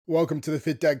Welcome to the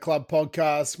Fit Dad Club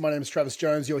podcast. My name is Travis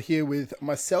Jones. You're here with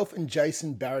myself and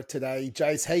Jason Barrett today.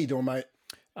 Jace, how you doing, mate?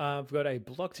 I've got a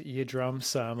blocked eardrum,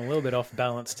 so I'm a little bit off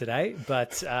balance today.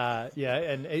 But yeah,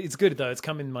 and it's good though. It's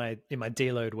come in my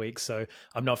deload week, so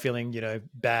I'm not feeling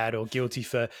bad or guilty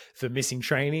for missing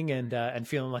training and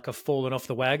feeling like I've fallen off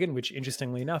the wagon. Which,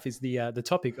 interestingly enough, is the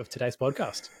topic of today's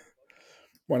podcast.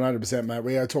 100%, mate.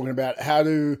 We are talking about how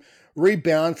to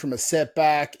rebound from a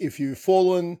setback. If you've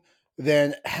fallen,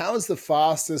 then how is the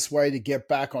fastest way to get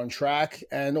back on track,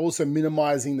 and also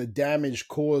minimizing the damage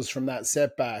caused from that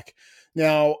setback.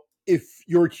 Now, if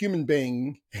you're a human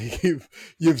being,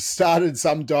 you've started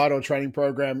some diet or training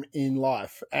program in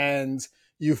life and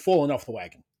you've fallen off the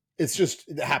wagon.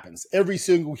 It happens. Every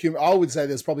single human, I would say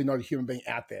there's probably not a human being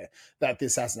out there that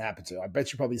this hasn't happened to. I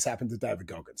bet you probably it's happened to David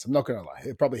Goggins. I'm not going to lie.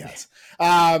 It probably has.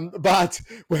 But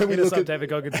when we look at David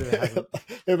Goggins, if it hasn't.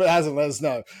 If it hasn't, let us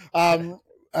know.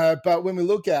 But when we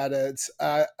look at it,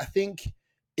 I think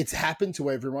it's happened to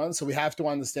everyone. So we have to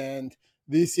understand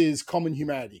this is common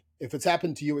humanity. If it's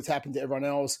happened to you, it's happened to everyone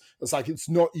else. It's like, it's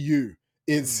not you,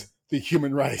 it's the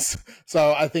human race.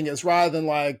 So I think it's rather than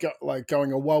like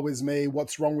going, oh, woe is me,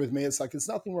 what's wrong with me? It's like, it's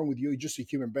nothing wrong with you. You're just a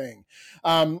human being.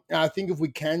 And I think if we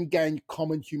can gain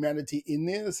common humanity in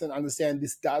this and understand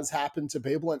this does happen to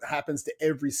people, and it happens to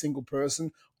every single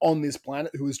person on this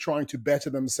planet who is trying to better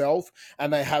themselves,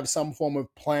 and they have some form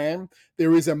of plan,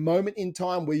 there is a moment in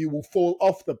time where you will fall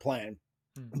off the plan.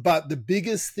 But the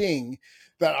biggest thing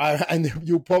that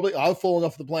I've fallen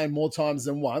off the plane more times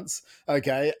than once,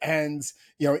 okay, and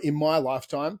in my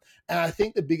lifetime, and I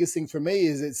think the biggest thing for me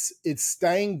is it's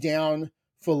staying down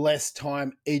for less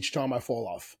time each time I fall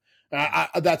off.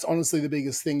 That's honestly the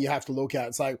biggest thing you have to look at.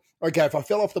 It's like, okay, if I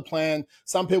fell off the plan,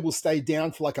 some people stay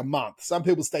down for like a month, some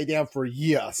people stay down for a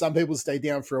year, some people stay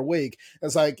down for a week.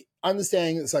 It's like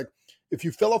understanding. It's like, if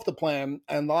you fell off the plan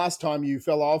and last time you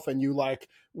fell off and you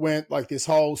went like this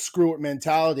whole screw it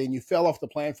mentality and you fell off the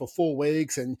plan for 4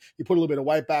 weeks and you put a little bit of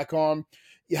weight back on,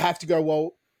 you have to go,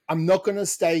 well, I'm not going to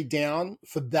stay down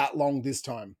for that long this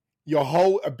time. Your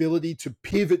whole ability to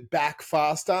pivot back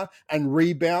faster and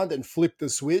rebound and flip the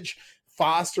switch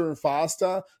faster and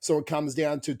faster. So it comes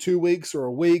down to 2 weeks or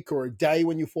a week or a day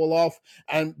when you fall off.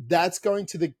 And that's going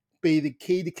to be the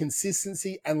key to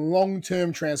consistency and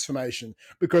long-term transformation.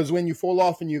 Because when you fall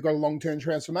off and you've got a long-term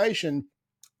transformation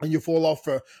and you fall off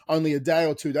for only a day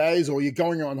or 2 days, or you're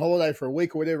going on holiday for a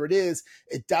week or whatever it is,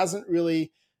 it doesn't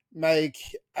really make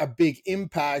a big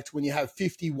impact when you have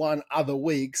 51 other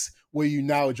weeks where you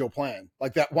nailed your plan.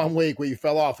 Like that 1 week where you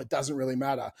fell off, it doesn't really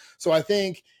matter. So I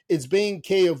think it's being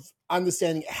key of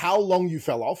understanding how long you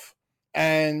fell off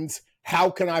and how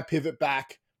can I pivot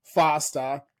back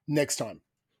faster next time.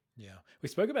 Yeah, we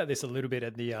spoke about this a little bit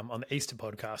at the on the Easter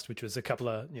podcast, which was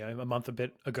a month a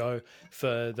bit ago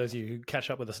for those of you who catch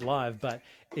up with us live. But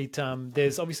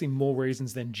there's obviously more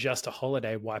reasons than just a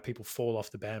holiday why people fall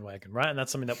off the bandwagon, right? And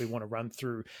that's something that we want to run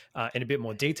through in a bit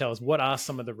more detail. Is what are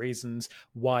some of the reasons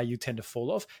why you tend to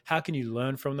fall off? How can you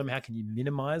learn from them? How can you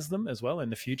minimize them as well in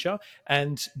the future?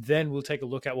 And then we'll take a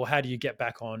look at, well, how do you get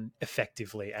back on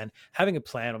effectively? And having a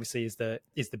plan obviously is the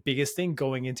biggest thing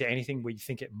going into anything where you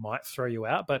think it might throw you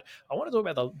out. But I want to talk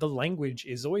about the language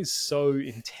is always so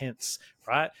intense,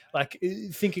 right? Like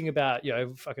thinking about,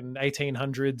 fucking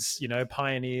 1800s,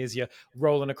 pioneers, you're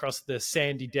rolling across the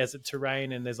sandy desert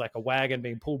terrain and there's like a wagon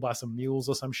being pulled by some mules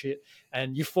or some shit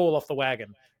and you fall off the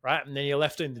wagon, right? And then you're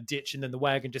left in the ditch and then the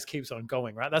wagon just keeps on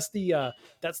going, right? That's the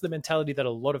mentality that a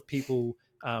lot of people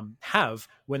have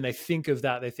when they think of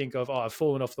that. They think of, oh, I've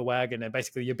fallen off the wagon and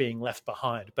basically you're being left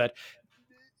behind. But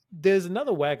there's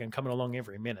another wagon coming along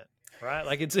every minute. Right,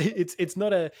 like it's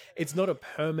not a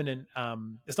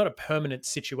permanent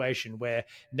situation where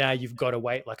now you've got to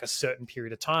wait like a certain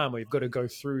period of time or you've got to go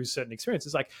through certain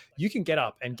experiences. Like you can get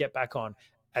up and get back on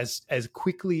as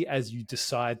quickly as you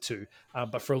decide to,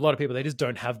 but for a lot of people, they just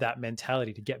don't have that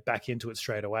mentality to get back into it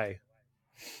straight away.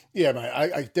 Yeah, mate,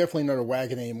 I definitely not a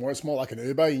wagon anymore. It's more like an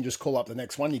Uber. You can just call up the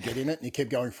next one, you get in it, and you keep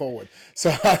going forward.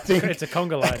 So I think it's a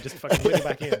conga line, just fucking whip it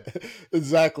back in.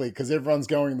 Exactly, because everyone's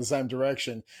going in the same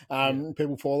direction.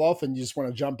 People fall off, and you just want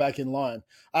to jump back in line.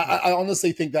 I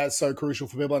honestly think that's so crucial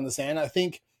for people to understand. I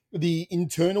think the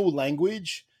internal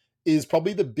language is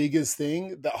probably the biggest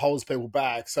thing that holds people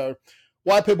back. So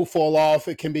why people fall off,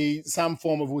 it can be some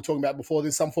form of, we were talking about before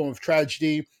this, some form of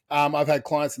tragedy. I've had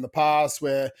clients in the past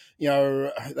where,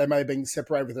 they may have been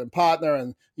separated with their partner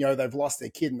and, they've lost their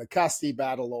kid in the custody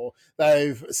battle, or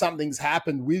something's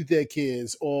happened with their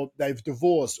kids, or they've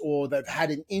divorced, or they've had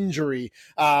an injury.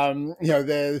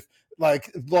 They've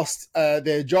lost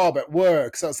their job at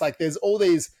work. So it's like there's all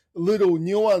these little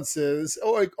nuances,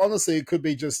 or honestly, it could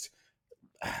be just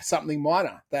something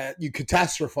minor that you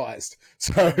catastrophized.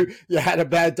 So you had a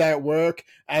bad day at work,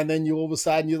 and then you all of a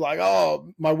sudden you're like,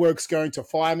 oh, my work's going to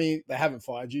fire me. They haven't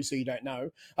fired you, so you don't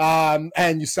know.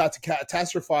 And you start to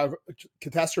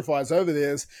catastrophize over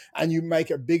this, and you make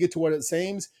it bigger to what it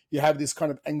seems. You have this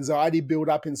kind of anxiety build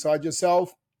up inside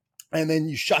yourself, and then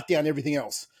you shut down everything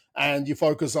else. And you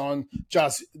focus on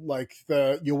just like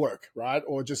your work, right?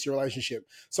 Or just your relationship.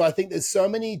 So I think there's so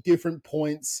many different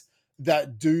points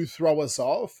that do throw us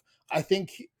off. I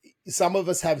think some of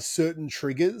us have certain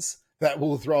triggers that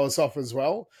will throw us off as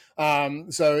well.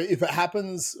 So if it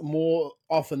happens more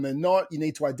often than not, you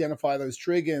need to identify those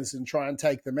triggers and try and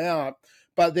take them out.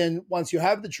 But then once you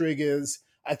have the triggers,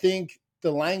 I think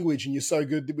the language, and you're so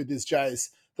good with this, Jace,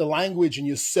 the language and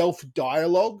your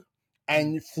self-dialogue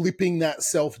and flipping that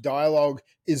self-dialogue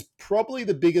is probably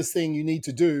the biggest thing you need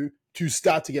to do to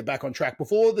start to get back on track.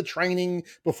 Before the training,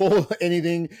 before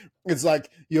anything, it's like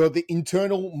the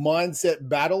internal mindset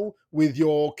battle with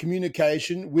your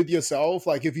communication with yourself.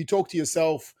 Like if you talk to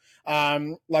yourself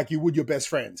like you would your best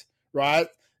friend, right?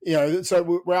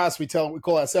 So we're asked, we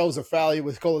call ourselves a failure,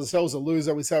 we call ourselves a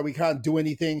loser, we say we can't do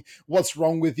anything, what's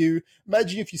wrong with you?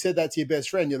 Imagine if you said that to your best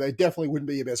friend, they definitely wouldn't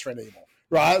be your best friend anymore,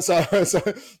 right? So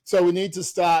we need to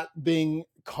start being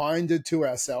kinder to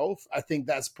ourselves. I think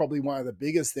that's probably one of the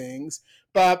biggest things.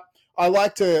 But I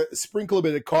like to sprinkle a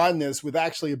bit of kindness with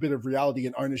actually a bit of reality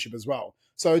and ownership as well.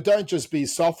 So don't just be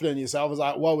soft on yourself as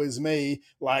like, woe is me,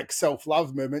 like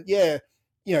self-love movement. Yeah,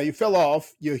 you fell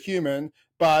off, you're human,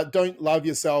 but don't love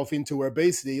yourself into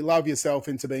obesity. Love yourself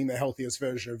into being the healthiest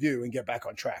version of you and get back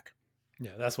on track.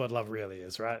 Yeah, that's what love really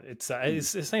is, right? It's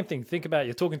the same thing. Think about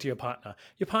you're talking to your partner.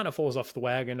 Your partner falls off the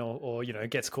wagon or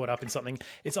gets caught up in something.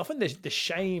 It's often the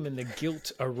shame and the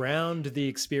guilt around the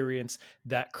experience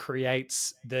that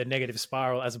creates the negative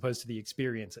spiral as opposed to the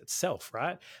experience itself,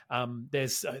 right?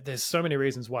 There's so many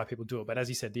reasons why people do it, but as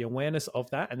you said, the awareness of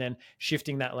that and then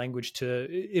shifting that language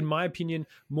to, in my opinion,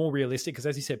 more realistic. Because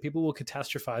as you said, people will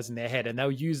catastrophize in their head and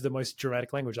they'll use the most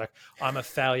dramatic language, like I'm a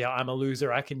failure, I'm a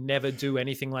loser, I can never do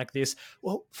anything like this.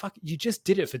 Well, fuck, you just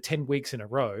did it for 10 weeks in a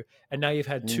row, and now you've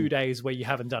had 2 days where you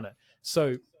haven't done it.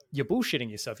 So you're bullshitting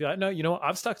yourself. You're like, no, you know what?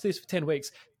 I've stuck to this for 10 weeks.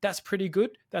 That's pretty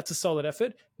good. That's a solid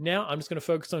effort. Now I'm just going to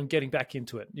focus on getting back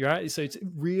into it. You're right. So it's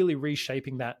really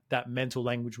reshaping that mental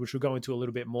language, which we'll go into a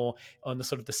little bit more on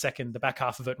the back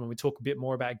half of it when we talk a bit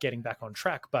more about getting back on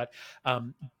track. But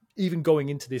even going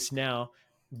into this now,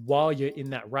 while you're in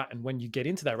that rut, and when you get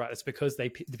into that rut, it's because the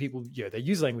people they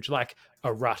use language like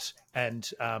a rut and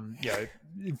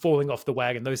falling off the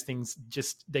wagon. Those things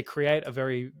they create a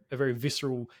very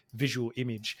visceral visual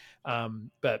image.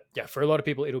 But yeah, for a lot of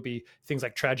people, it'll be things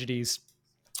like tragedies.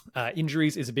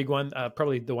 Injuries is a big one,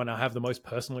 probably the one I have the most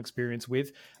personal experience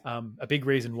with. A big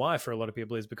reason why for a lot of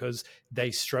people is because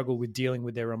they struggle with dealing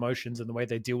with their emotions, and the way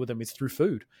they deal with them is through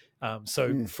food.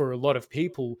 So for a lot of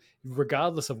people,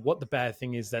 regardless of what the bad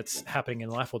thing is that's happening in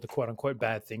life, or the quote unquote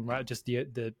bad thing, right? Just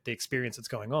the experience that's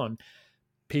going on,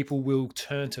 people will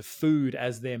turn to food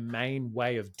as their main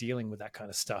way of dealing with that kind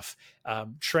of stuff.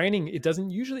 Training, it doesn't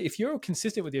usually, if you're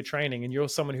consistent with your training and you're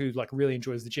someone who like really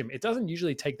enjoys the gym, it doesn't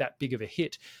usually take that big of a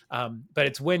hit. But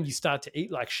it's when you start to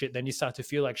eat like shit, then you start to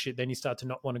feel like shit, then you start to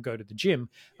not want to go to the gym.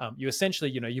 You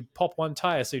essentially, you pop one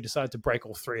tire, so you decide to break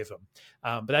all three of them.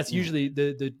 But that's usually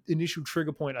the initial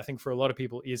trigger point, I think, for a lot of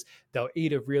people is they'll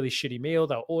eat a really shitty meal,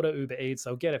 they'll order Uber Eats,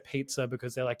 they'll get a pizza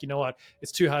because they're like, you know what,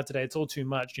 it's too hard today, it's all too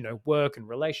much, work and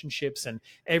relationships and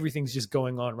everything's just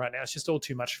going on right now. It's just all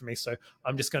too much for me. So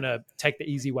I'm just going to take the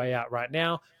easy way out right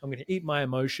now. I'm going to eat my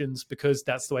emotions because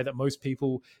that's the way that most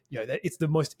people, it's the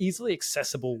most easily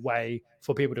accessible way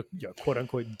for people to, quote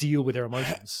unquote, deal with their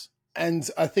emotions. And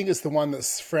I think it's the one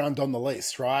that's frowned on the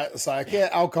least, right? It's like, yeah,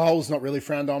 alcohol's not really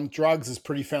frowned on. Drugs is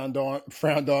pretty frowned on.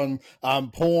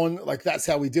 Porn, like that's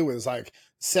how we deal with it. It's like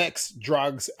sex,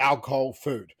 drugs, alcohol,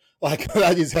 food. Like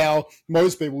that is how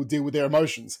most people deal with their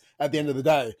emotions at the end of the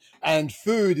day. And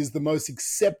food is the most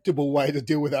acceptable way to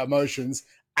deal with our emotions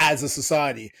as a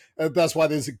society. That's why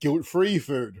there's a guilt-free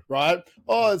food, right?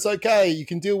 Oh, it's okay. You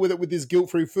can deal with it with this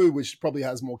guilt-free food, which probably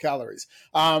has more calories.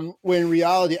 When in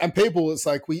reality, and people, it's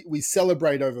like we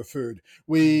celebrate over food.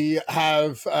 We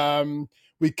have...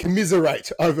 we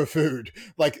commiserate over food.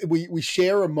 Like we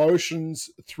share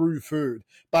emotions through food.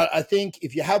 But I think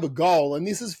if you have a goal, and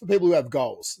this is for people who have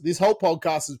goals, this whole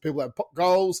podcast is for people who have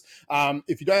goals.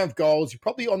 If you don't have goals, you're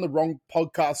probably on the wrong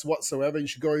podcast whatsoever. You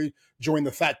should go join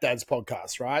the Fat Dads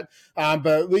podcast, right?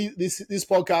 But this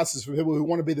podcast is for people who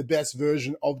want to be the best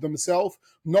version of themselves,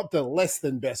 not the less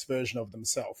than best version of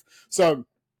themselves. So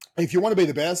if you want to be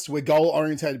the best, we're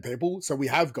goal-oriented people. So we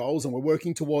have goals and we're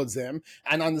working towards them.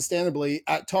 And understandably,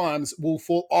 at times, we'll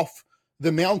fall off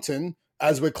the mountain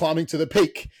as we're climbing to the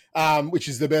peak, which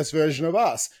is the best version of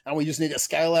us. And we just need to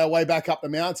scale our way back up the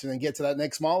mountain and get to that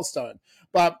next milestone.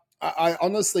 But I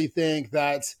honestly think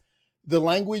that the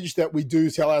language that we do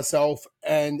tell ourselves,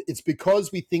 and it's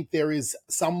because we think there is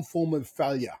some form of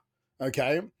failure,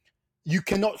 okay? You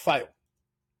cannot fail.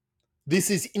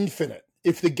 This is infinite.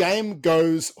 If the game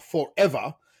goes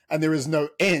forever and there is no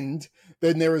end,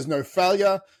 then there is no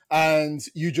failure and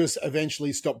you just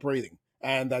eventually stop breathing.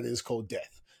 And that is called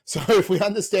death. So if we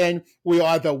understand we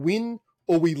either win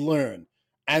or we learn,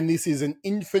 and this is an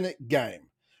infinite game,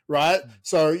 right?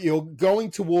 So you're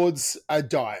going towards a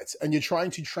diet and you're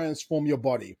trying to transform your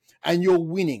body and you're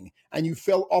winning and you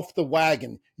fell off the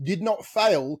wagon. You did not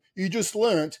fail. You just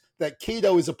learned that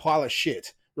keto is a pile of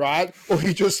shit. Right? Or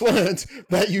you just learned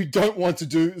that you don't want to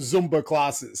do Zumba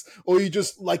classes, or you're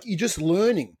just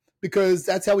learning, because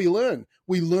that's how we learn.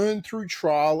 We learn through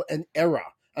trial and error,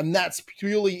 and that's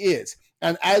purely it.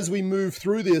 And as we move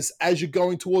through this, as you're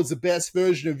going towards the best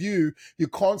version of you, you're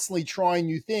constantly trying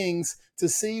new things to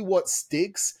see what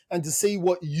sticks and to see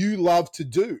what you love to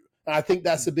do. And I think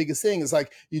that's the biggest thing. It's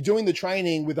like you're doing the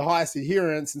training with the highest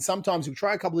adherence, and sometimes you'll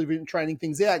try a couple of different training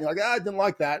things out, and you're like, I didn't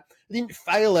like that. I didn't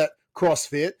fail at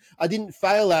CrossFit. I didn't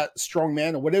fail at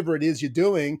strongman or whatever it is you're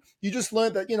doing. You just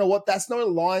learned that, you know what, that's not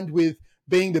aligned with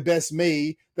being the best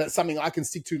me. That's something I can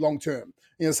stick to long term.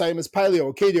 You know, same as paleo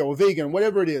or keto or vegan,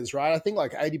 whatever it is, right? I think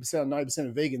like 80% or 90%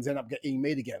 of vegans end up eating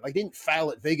meat again. Like they didn't fail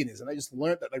at veganism. They just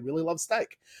learned that they really love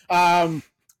steak.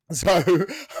 So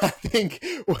I think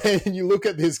when you look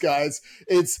at this, guys,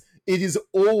 it is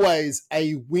always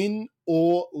a win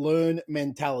or learn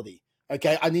mentality.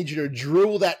 Okay, I need you to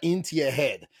drill that into your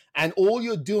head. And all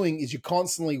you're doing is you're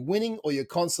constantly winning or you're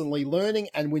constantly learning.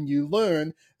 And when you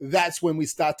learn, that's when we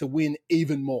start to win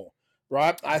even more,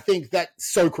 right? I think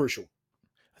that's so crucial.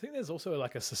 I think there's also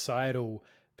like a societal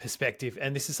perspective.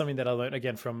 And this is something that I learned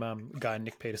again from a guy,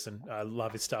 Nick Peterson. I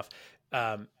love his stuff.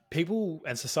 People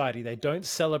and society, they don't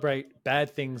celebrate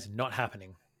bad things not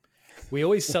happening. We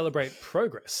always celebrate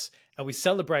progress. And we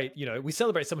celebrate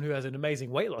someone who has an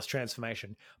amazing weight loss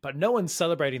transformation, but no one's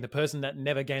celebrating the person that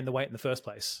never gained the weight in the first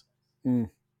place.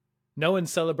 No one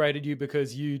celebrated you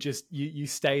because you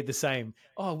stayed the same.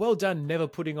 Oh, well done. Never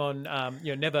putting on,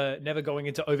 never going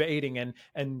into overeating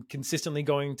and consistently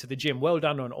going to the gym. Well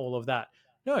done on all of that.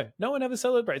 No one ever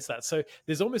celebrates that. So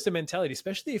there's almost a mentality,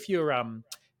 especially if you're,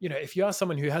 if you are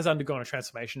someone who has undergone a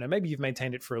transformation and maybe you've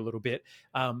maintained it for a little bit,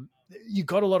 you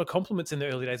got a lot of compliments in the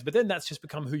early days, but then that's just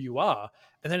become who you are.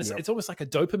 And then it's almost like a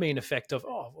dopamine effect of,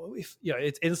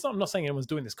 it's not, I'm not saying anyone's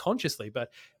doing this consciously,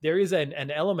 but there is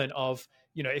an element of,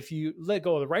 if you let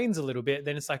go of the reins a little bit,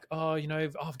 then it's like, I've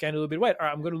gained a little bit of weight. All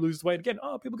right, I'm going to lose the weight again.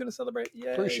 Oh, people are going to celebrate.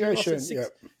 Yeah. Appreciation.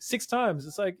 Six times.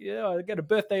 It's like, I get a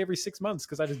birthday every 6 months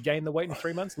because I just gained the weight in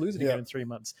 3 months, lose it again in 3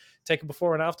 months. Take a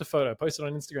before and after photo, post it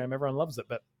on Instagram. Everyone loves it.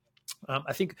 But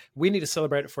I think we need to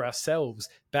celebrate it for ourselves.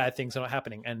 Bad things are not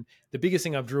happening. And the biggest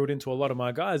thing I've drilled into a lot of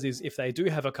my guys is if they do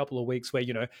have a couple of weeks where,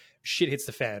 shit hits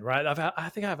the fan, right? I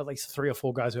think I have at least 3 or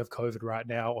 4 guys who have COVID right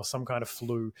now or some kind of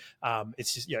flu.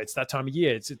 It's just, it's that time of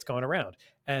year. It's going around.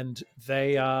 And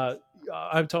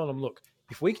I'm telling them, look,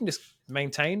 if we can just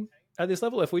maintain at this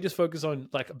level, if we just focus on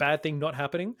like a bad thing not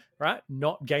happening, right?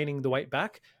 Not gaining the weight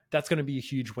back, that's going to be a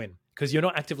huge win. Because you're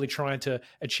not actively trying to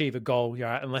achieve a goal,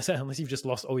 unless you've just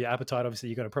lost all your appetite. Obviously,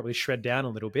 you're going to probably shred down a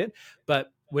little bit.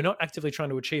 But we're not actively trying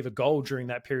to achieve a goal during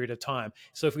that period of time.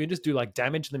 So if we can just do like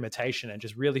damage limitation and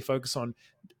just really focus on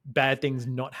bad things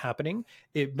not happening,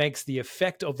 it makes the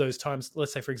effect of those times.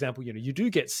 Let's say, for example, you do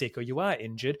get sick or you are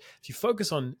injured. If you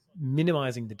focus on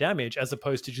minimizing the damage as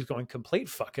opposed to just going complete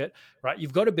fuck it, right?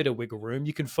 You've got a bit of wiggle room.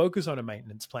 You can focus on a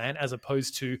maintenance plan as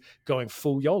opposed to going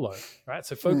full YOLO, right?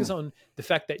 So focus on the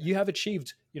fact that you have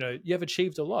achieved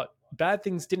a lot. Bad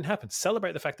things didn't happen.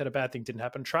 Celebrate the fact that a bad thing didn't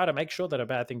happen. Try to make sure that a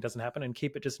bad thing doesn't happen and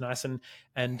keep it just nice and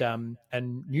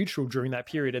neutral during that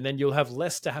period. And then you'll have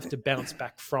less to have to bounce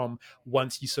back from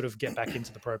once you sort of get back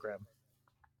into the program.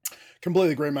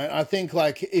 Completely agree, mate. I think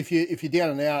like if you're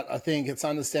down and out, I think it's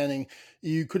understanding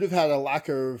you could have had a lack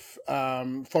of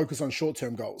focus on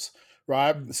short-term goals.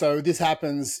 Right. So this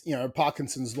happens,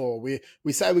 Parkinson's law. We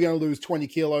say we're going to lose 20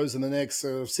 kilos in the next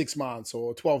 6 months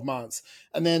or 12 months.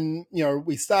 And then,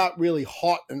 we start really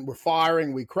hot and we're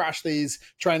firing. We crush these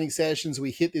training sessions.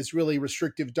 We hit this really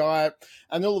restrictive diet.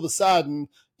 And all of a sudden,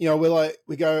 we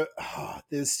go,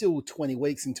 there's still 20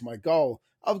 weeks into my goal.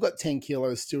 I've got 10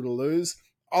 kilos still to lose.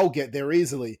 I'll get there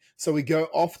easily. So we go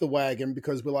off the wagon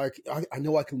because we're like, I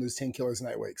know I can lose 10 kilos in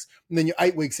 8 weeks. And then you're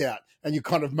 8 weeks out and you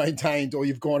kind of maintained or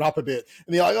you've gone up a bit.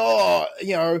 And you're like,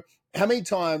 oh, how many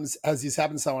times has this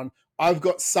happened to someone? I've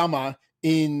got summer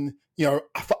in,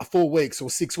 4 weeks or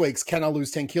 6 weeks. Can I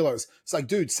lose 10 kilos? It's like,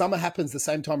 dude, summer happens the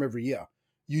same time every year.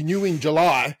 You knew in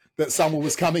July that summer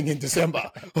was coming in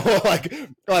December. Or like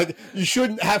you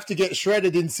shouldn't have to get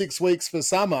shredded in 6 weeks for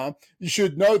summer. You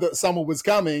should know that summer was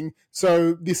coming.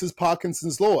 So this is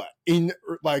Parkinson's law in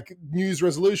like news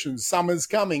resolutions. Summer's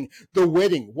coming. The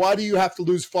wedding. Why do you have to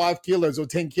lose 5 kilos or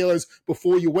 10 kilos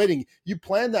before your wedding? You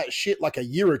planned that shit like a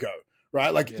year ago,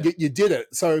 right? Like you did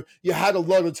it. So you had a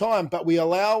lot of time, but we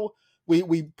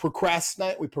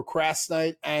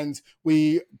procrastinate, and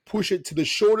we push it to the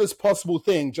shortest possible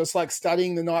thing, just like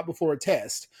studying the night before a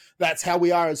test. That's how we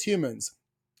are as humans.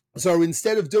 So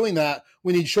instead of doing that,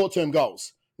 we need short-term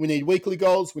goals. We need weekly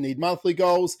goals. We need monthly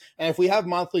goals. And if we have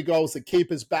monthly goals that keep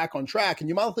us back on track, and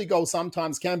your monthly goal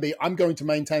sometimes can be, I'm going to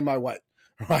maintain my weight,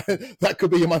 right? That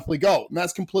could be your monthly goal, and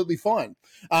that's completely fine.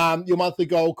 Your monthly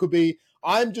goal could be,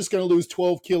 I'm just going to lose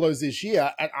 12 kilos this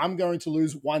year, and I'm going to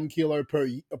lose 1 kilo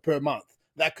per month.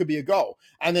 That could be a goal.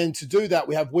 And then to do that,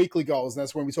 we have weekly goals. And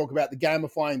that's when we talk about the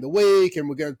gamifying the week, and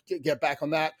we're going to get back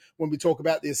on that when we talk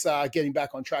about this getting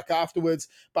back on track afterwards.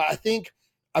 But I think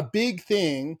a big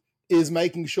thing is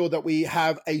making sure that we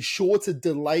have a shorter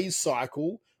delay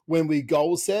cycle when we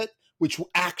goal set, which will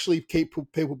actually keep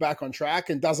people back on track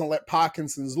and doesn't let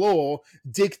Parkinson's law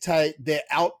dictate their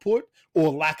output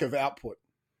or lack of output.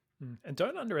 And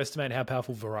don't underestimate how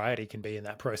powerful variety can be in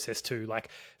that process too. Like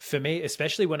for me,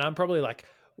 especially when I'm probably like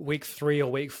week 3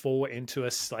 or week 4 into a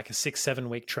 6-7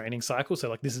 week training cycle. So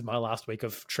like this is my last week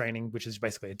of training, which is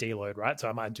basically a deload, right? So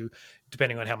I might do,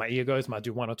 depending on how my year goes, might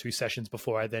do 1 or 2 sessions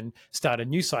before I then start a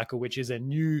new cycle, which is a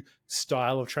new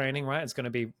style of training, right? It's going to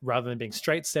be, rather than being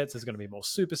straight sets, there's going to be more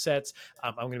supersets.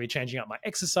 I'm going to be changing up my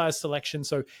exercise selection.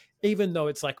 So even though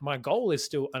it's like my goal is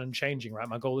still unchanging, right?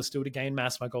 My goal is still to gain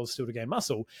mass. My goal is still to gain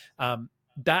muscle.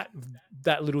 That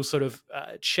little sort of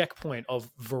checkpoint of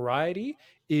variety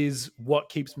is what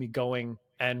keeps me going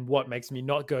and what makes me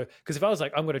not go. Because if I was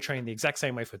like, I'm going to train the exact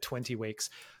same way for 20 weeks,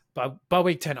 by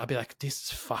week 10, I'd be like, this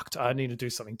is fucked. I need to do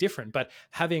something different. But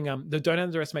having don't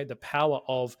underestimate the power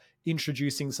of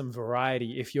introducing some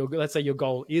variety. If let's say your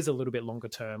goal is a little bit longer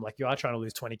term, like you are trying to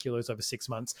lose 20 kilos over 6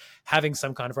 months, having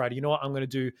some kind of variety. You know what? I'm going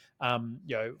to do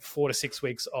 4 to 6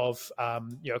 weeks of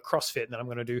CrossFit, and then I'm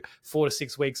going to do 4 to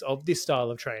 6 weeks of this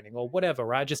style of training or whatever,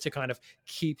 right? Just to kind of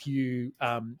keep you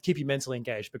mentally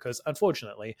engaged, because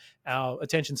unfortunately our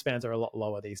attention spans are a lot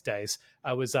lower these days.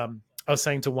 I was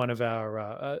saying to one of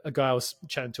our, a guy I was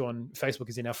chatting to on Facebook,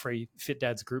 is in our free Fit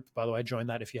Dads group, by the way. Join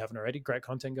that if you haven't already. Great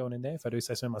content going in there, if I do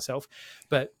say so myself.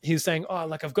 But he was saying,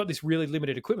 I've got this really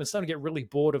limited equipment, starting to get really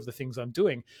bored of the things I'm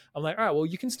doing. I'm like, all right, well,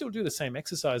 you can still do the same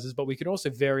exercises, but we can also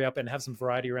vary up and have some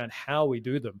variety around how we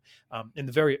do them. In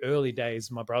the very early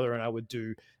days, my brother and I would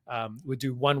do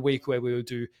 1 week where we would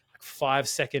do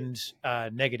 5-second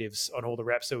negatives on all the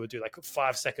reps. So we'd do like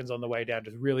 5 seconds on the way down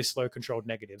to really slow controlled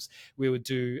negatives. We would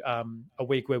do a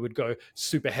week where we'd go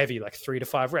super heavy, like 3 to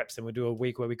 5 reps. Then we'd do a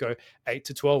week where we go 8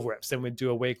 to 12 reps. Then we'd do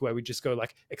a week where we just go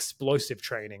like explosive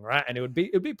training, right? And it'd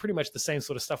be pretty much the same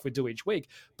sort of stuff we do each week,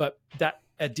 but that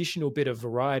additional bit of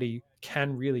variety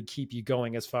can really keep you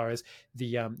going as far as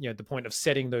the the point of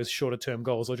setting those shorter term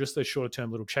goals, or just those shorter term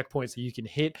little checkpoints that you can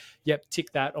hit. Yep,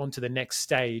 tick that onto the next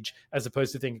stage, as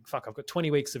opposed to thinking, fuck, I've got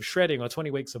 20 weeks of shredding or 20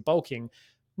 weeks of bulking.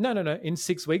 No. In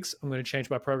 6 weeks, I'm going to change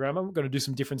my program. I'm going to do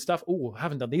some different stuff. Oh, I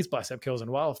haven't done these bicep curls in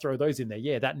a while. I'll throw those in there.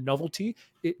 Yeah, that novelty,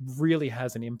 it really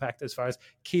has an impact as far as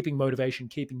keeping motivation,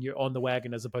 keeping you on the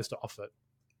wagon as opposed to off it.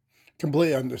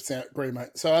 Completely understand, agree, mate.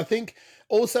 So I think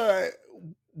also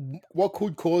what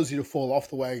could cause you to fall off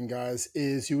the wagon, guys,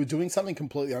 is you were doing something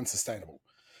completely unsustainable.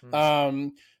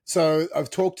 So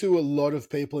I've talked to a lot of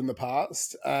people in the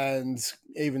past, and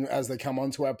even as they come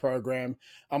onto our program,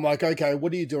 I'm like, okay,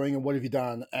 what are you doing and what have you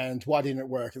done and why didn't it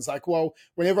work? It's like, well,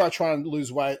 whenever I try and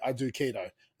lose weight, I do keto.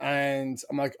 And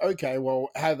I'm like, okay, well,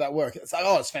 how did that work? It's like,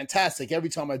 oh, it's fantastic. Every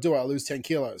time I do it, I lose 10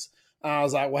 kilos. And I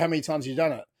was like, well, how many times have you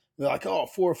done it? They're like, 4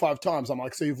 or 5 times. I'm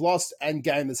like, so you've lost and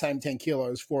gained the same 10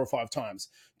 kilos 4 or 5 times.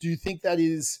 Do you think that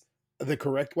is the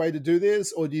correct way to do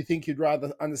this? Or do you think you'd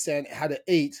rather understand how to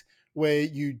eat where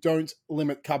you don't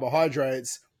limit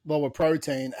carbohydrates, lower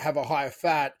protein, have a higher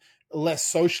fat, less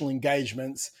social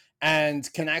engagements,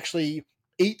 and can actually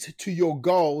eat to your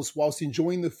goals whilst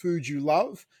enjoying the food you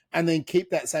love, and then keep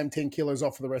that same 10 kilos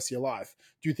off for the rest of your life?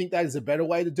 Do you think that is a better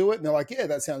way to do it? And they're like, yeah,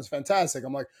 that sounds fantastic.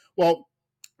 I'm like, well,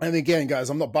 And again,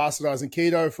 guys, I'm not bastardizing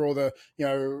keto for all the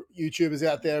YouTubers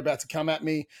out there about to come at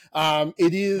me.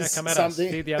 It is come at something.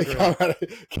 us. Feed the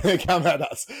algorithm. Come at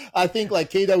us. I think like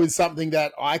keto is something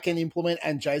that I can implement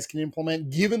and Jace can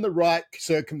implement, given the right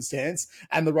circumstance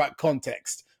and the right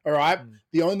context. All right.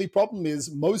 The only problem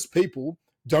is most people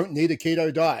don't need a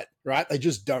keto diet, right? They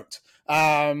just don't.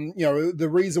 The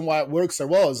reason why it works so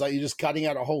well is like you're just cutting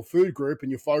out a whole food group and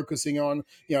you're focusing on,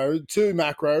 2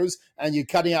 macros, and you're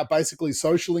cutting out basically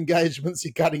social engagements.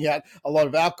 You're cutting out a lot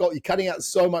of alcohol. You're cutting out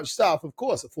so much stuff. Of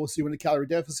course, it forces you into calorie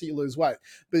deficit. You lose weight.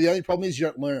 But the only problem is you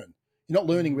don't learn. You're not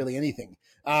learning really anything.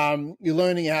 You're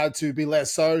learning how to be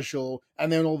less social.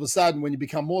 And then all of a sudden, when you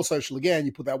become more social again,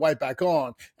 you put that weight back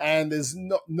on. And there's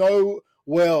no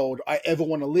world I ever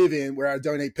want to live in where I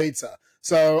don't eat pizza.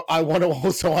 So I want to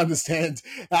also understand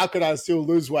how can I still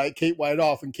lose weight, keep weight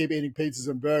off, and keep eating pizzas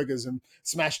and burgers and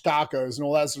smash tacos and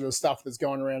all that sort of stuff that's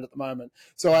going around at the moment.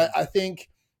 So I think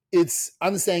it's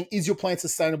understanding, is your plan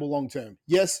sustainable long term?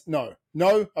 Yes, no.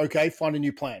 No, okay, find a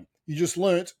new plan. You just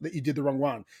learnt that you did the wrong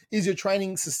one. Is your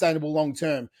training sustainable long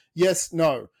term? Yes,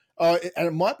 no. And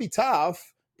it might be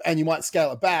tough, and you might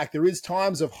scale it back. There is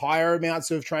times of higher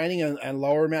amounts of training and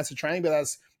lower amounts of training, but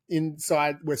that's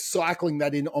inside. We're cycling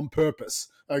that in on purpose.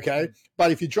 Okay.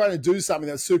 But if you're trying to do something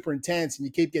that's super intense and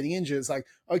you keep getting injured, it's like,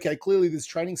 okay, clearly this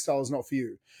training style is not for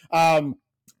you.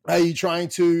 Are you trying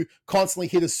to constantly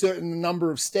hit a certain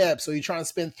number of steps? Or are you trying to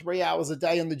spend 3 hours a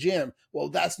day in the gym? Well,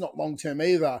 that's not long-term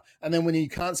either. And then when you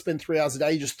can't spend 3 hours a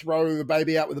day, you just throw the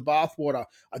baby out with the bathwater.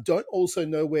 I don't also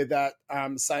know where that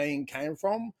saying came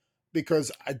from,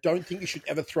 because I don't think you should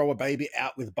ever throw a baby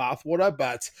out with bathwater.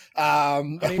 But I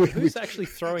mean, who's actually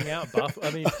throwing out bath?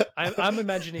 I mean, I'm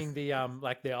imagining the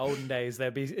like the olden days.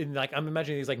 There'd be in like I'm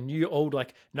imagining these like old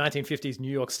 1950s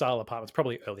New York style apartments,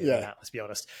 probably earlier than that. Let's be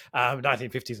honest.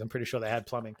 1950s. I'm pretty sure they had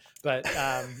plumbing, but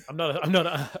I'm an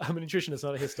nutritionist,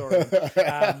 not a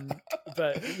historian.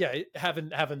 But yeah,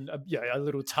 having a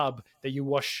little tub that you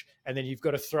wash, and then you've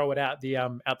got to throw it out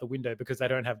the window because they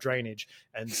don't have drainage,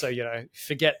 and so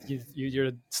forget you're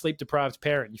a sleep deprived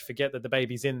parent. You forget that the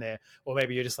baby's in there, or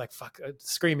maybe you're just like, fuck,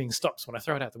 screaming stops when I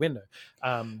throw it out the window.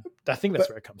 I think that's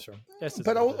where it comes from.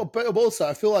 But also,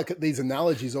 I feel like these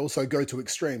analogies also go to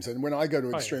extremes. And when I go to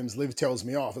extremes, Liv tells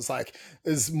me off. It's like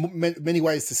there's many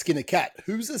ways to skin a cat.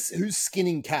 Who's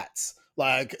skinning cats?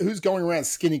 Like, who's going around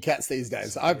skinning cats these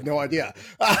days? I have no idea.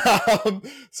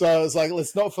 So it's like,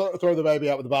 let's not throw the baby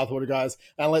out with the bathwater, guys,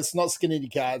 and let's not skin any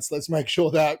cats. Let's make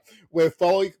sure that we're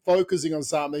focusing on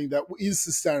something that is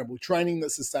sustainable, training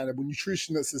that's sustainable,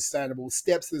 nutrition that's sustainable,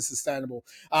 steps that's sustainable,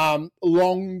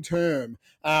 long term.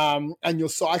 And you're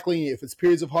cycling, if it's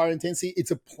periods of higher intensity,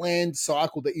 it's a planned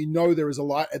cycle that there is a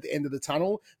light at the end of the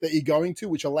tunnel that you're going to,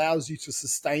 which allows you to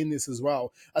sustain this as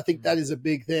well. I think that is a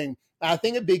big thing. I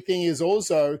think a big thing is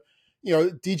also,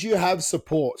 did you have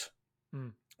support?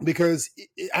 Because,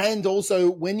 and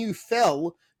also when you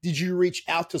fell, did you reach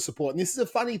out to support? And this is a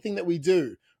funny thing that we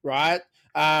do, right?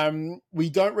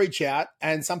 We don't reach out,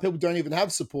 and some people don't even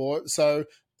have support. So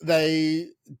they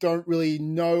don't really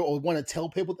know or want to tell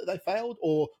people that they failed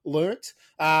or learnt.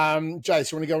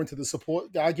 Jace, you want to go into the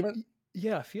support argument?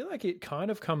 Yeah, I feel like it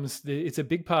kind of it's a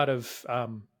big part of,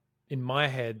 in my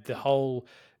head, the whole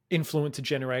influencer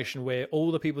generation, where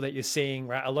all the people that you're seeing,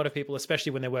 right? A lot of people,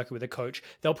 especially when they're working with a coach,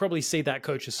 they'll probably see that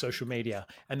coach's social media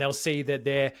and they'll see that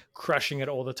they're crushing it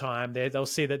all the time. They'll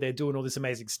see that they're doing all this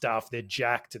amazing stuff. They're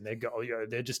jacked and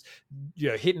they're just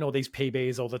hitting all these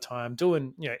PBs all the time,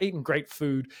 doing eating great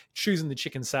food, choosing the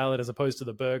chicken salad as opposed to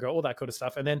the burger, all that kind of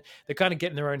stuff. And then they're kind of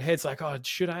getting their own heads like, oh,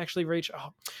 should I actually reach?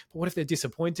 Oh, but what if they're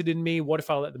disappointed in me? What if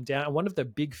I let them down? And one of the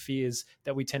big fears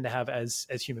that we tend to have as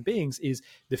human beings is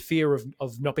the fear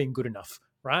of not being good enough,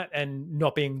 right? And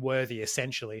not being worthy,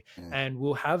 essentially. And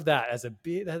we'll have that as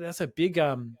that's a big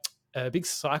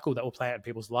cycle that will play out in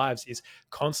people's lives, is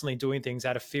constantly doing things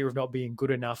out of fear of not being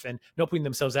good enough and not putting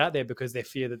themselves out there because they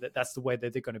fear that that's the way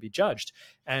that they're going to be judged.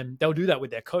 And they'll do that with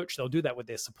their coach. They'll do that with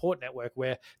their support network,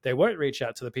 where they won't reach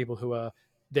out to the people who are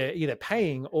they're either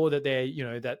paying or that they're,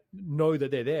 that know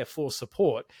that they're there for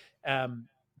support.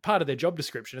 Part of their job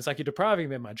description. It's like, you're depriving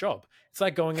me of my job. It's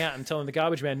like going out and telling the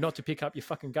garbage man not to pick up your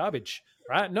fucking garbage,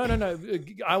 right? No.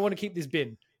 I want to keep this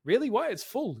bin. Really? Why? It's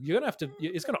full. You're going to have to,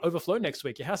 it's going to overflow next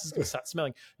week. Your house is going to start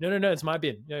smelling. No, it's my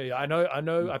bin. I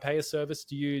know I pay a service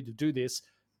to you to do this,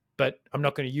 but I'm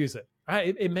not going to use it.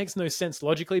 right? It makes no sense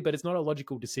logically, but it's not a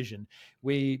logical decision.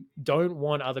 We don't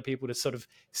want other people to sort of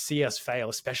see us fail,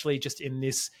 especially just in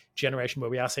this generation where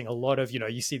we are seeing a lot of,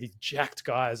 you see these jacked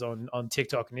guys on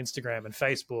TikTok and Instagram and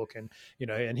Facebook, and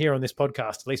and here on this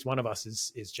podcast, at least one of us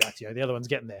is jacked. The other one's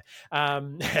getting there.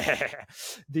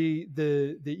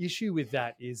 The issue with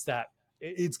that is that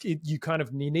you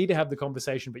need to have the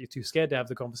conversation, but you're too scared to have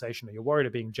the conversation, or you're worried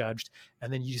of being judged,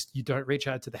 and then you don't reach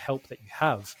out to the help that you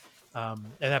have.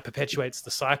 And that perpetuates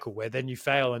the cycle where then you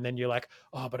fail, and then you're like,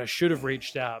 oh, but I should have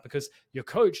reached out, because your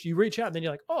coach, you reach out and then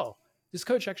you're like, oh, this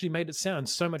coach actually made it sound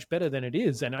so much better than it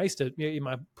is. And I used to, in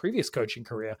my previous coaching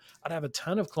career, I'd have a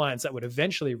ton of clients that would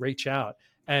eventually reach out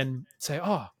and say,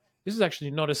 oh, this is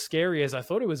actually not as scary as I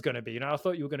thought it was going to be. I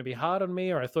thought you were going to be hard on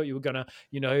me, or I thought you were going to,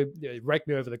 rake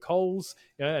me over the coals.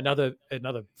 Another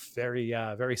very,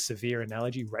 very severe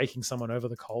analogy, raking someone over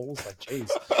the coals. Like,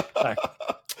 geez, like,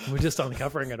 we're just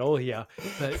uncovering it all here.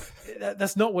 But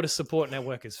that's not what a support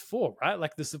network is for, right?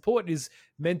 Like, the support is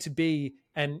meant to be,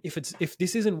 and if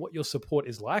this isn't what your support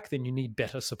is like, then you need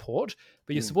better support.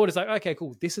 But your support is like, okay,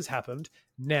 cool, this has happened.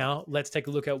 Now let's take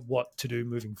a look at what to do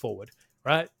moving forward,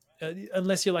 right?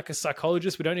 Unless you're like a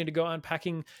psychologist, we don't need to go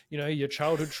unpacking, your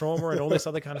childhood trauma and all this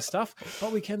other kind of stuff.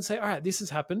 But we can say, all right, this has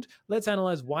happened. Let's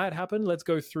analyze why it happened. Let's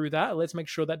go through that. Let's make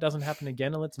sure that doesn't happen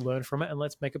again, and let's learn from it, and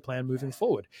let's make a plan moving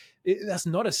forward. That's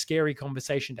not a scary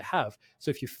conversation to have.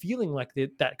 So if you're feeling like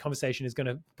that conversation is going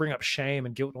to bring up shame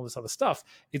and guilt and all this other stuff,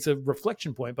 it's a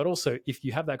reflection point. But also, if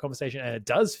you have that conversation and it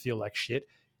does feel like shit,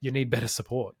 you need better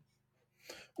support.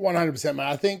 100%, mate.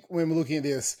 I think when we're looking at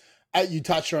this, you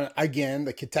touched on, again,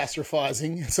 the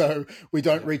catastrophizing. So we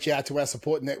don't reach out to our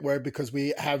support network because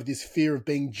we have this fear of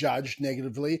being judged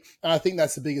negatively. And I think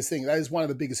that's the biggest thing. That is one of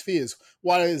the biggest fears.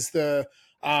 One of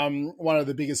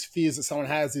the biggest fears that someone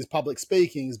has is public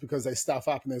speaking, is because they stuff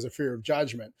up and there's a fear of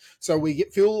judgment. So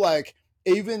feel like,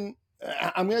 even,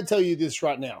 I'm going to tell you this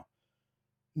right now,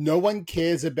 no one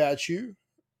cares about you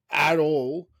at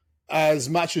all as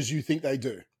much as you think they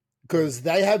do, because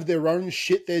they have their own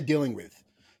shit they're dealing with.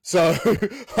 So,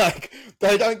 like,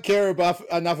 they don't care enough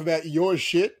about your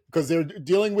shit because they're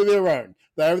dealing with their own.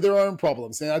 They have their own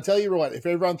problems. And I tell you what, if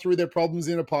everyone threw their problems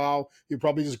in a pile, you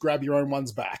probably just grab your own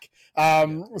ones back.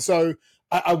 So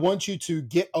I want you to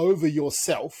get over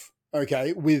yourself,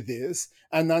 okay, with this,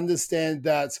 and understand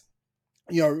that,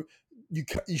 you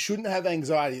shouldn't have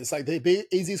anxiety. It's like the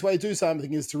easiest way to do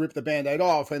something is to rip the Band-Aid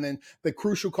off. And then the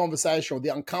crucial conversation, or the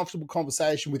uncomfortable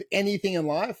conversation with anything in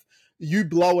life, you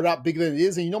blow it up bigger than it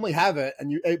is, and you normally have it.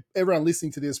 And everyone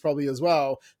listening to this probably as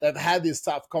well, they've had this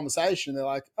tough conversation. They're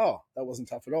like, oh, that wasn't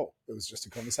tough at all. It was just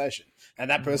a conversation. And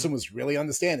that person was really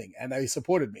understanding, and they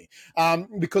supported me.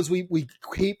 Because we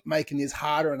keep making this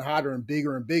harder and harder and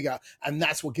bigger, and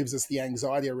that's what gives us the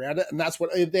anxiety around it. And that's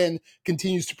what then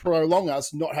continues to prolong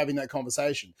us not having that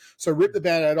conversation. So rip the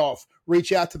Band-Aid off.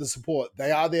 Reach out to the support.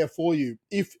 They are there for you.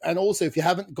 And also, if you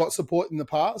haven't got support in the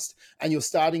past and you're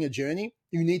starting a journey,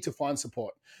 you need to find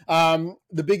support.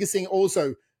 The biggest thing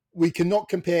also, we cannot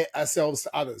compare ourselves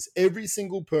to others. Every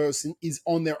single person is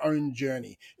on their own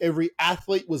journey. Every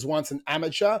athlete was once an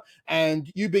amateur,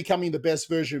 and you becoming the best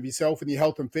version of yourself in your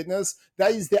health and fitness,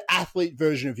 that is the athlete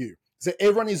version of you. So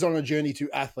everyone is on a journey to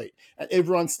athlete, and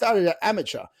everyone started at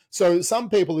amateur. So some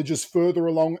people are just further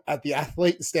along at the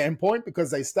athlete standpoint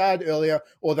because they started earlier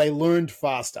or they learned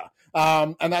faster.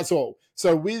 And that's all.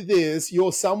 So with this,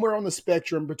 you're somewhere on the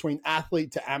spectrum between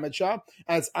athlete to amateur,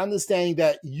 and it's understanding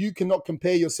that you cannot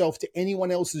compare yourself to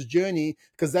anyone else's journey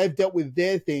because they've dealt with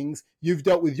their things, you've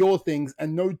dealt with your things,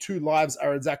 and no two lives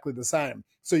are exactly the same.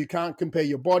 So you can't compare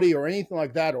your body or anything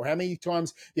like that, or how many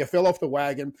times you fell off the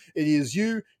wagon. It is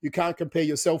you. You can't compare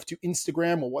yourself to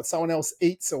Instagram or what someone else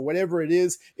eats or whatever it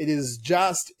is. It is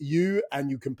just you, and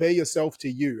you compare yourself to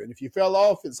you. And if you fell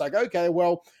off, it's like, okay,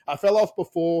 well, I fell off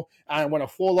before, and I want to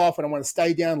fall off, and I want to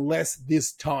stay down less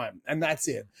this time. And that's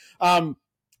it.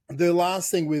 The last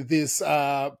thing with this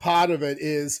part of it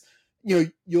is,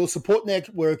 your support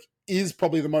network is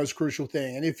probably the most crucial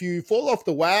thing. And if you fall off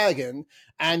the wagon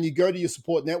and you go to your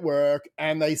support network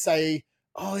and they say,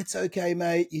 oh, it's okay,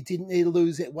 mate, you didn't need to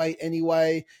lose that weight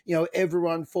anyway,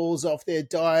 everyone falls off their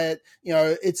diet,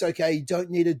 it's okay, you don't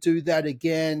need to do that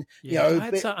again.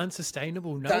 Diets are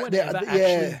unsustainable. No one ever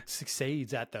actually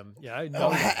succeeds at them.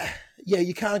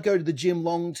 You can't go to the gym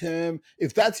long term.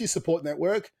 If that's your support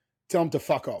network, tell them to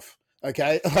fuck off.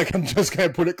 Okay, like, I'm just going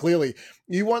to put it clearly.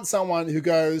 You want someone who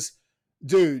goes,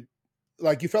 dude,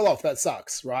 like, you fell off, that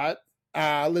sucks, right?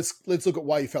 Let's look at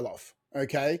why you fell off,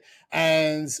 okay?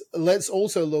 And let's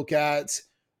also look at,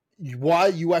 why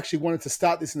you actually wanted to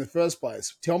start this in the first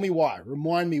place. Tell me why.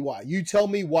 Remind me why. You tell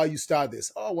me why you started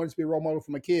this. Oh, I wanted to be a role model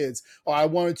for my kids. Or I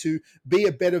wanted to be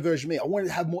a better version of me. I wanted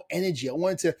to have more energy. I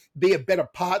wanted to be a better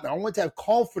partner. I wanted to have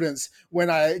confidence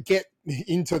when I get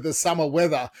into the summer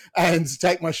weather and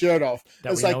take my shirt off.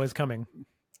 That we know is coming.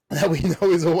 That we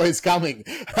know is always coming.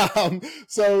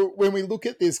 So when we look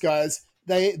at this, guys,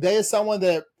 they're someone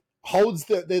that holds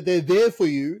they're there for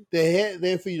you. They're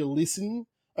there for you to listen.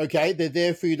 Okay, they're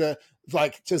there for you to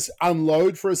like just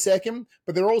unload for a second,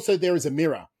 but they're also there as a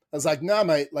mirror. I was like, no,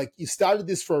 mate, like you started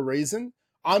this for a reason.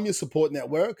 I'm your support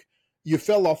network. You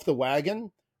fell off the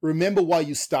wagon. Remember why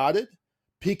you started.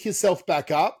 Pick yourself back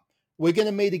up. We're going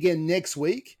to meet again next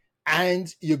week,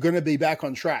 and you're going to be back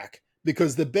on track.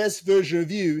 Because the best version of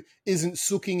you isn't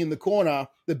sooking in the corner.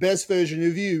 The best version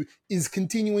of you is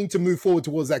continuing to move forward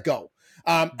towards that goal.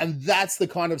 And that's the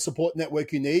kind of support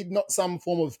network you need, not some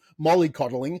form of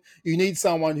mollycoddling. You need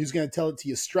someone who's going to tell it to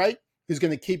you straight, who's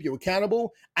going to keep you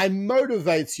accountable, and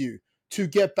motivates you to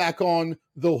get back on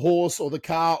the horse or the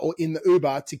car or in the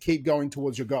Uber to keep going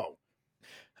towards your goal.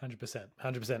 100%.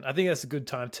 I think that's a good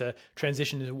time to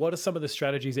transition into what are some of the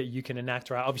strategies that you can enact,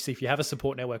 right? Obviously, if you have a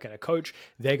support network and a coach,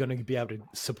 they're going to be able to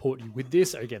support you with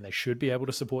this. Again, they should be able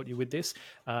to support you with this.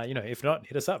 If not,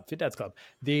 hit us up, Fit Dads Club.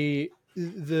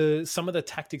 Some of the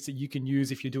tactics that you can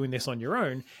use if you're doing this on your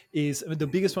own is the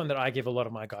biggest one that I give a lot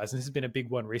of my guys, and this has been a big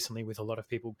one recently with a lot of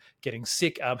people getting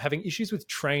sick. Having issues with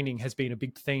training has been a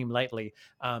big theme lately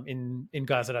in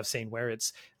guys that I've seen, where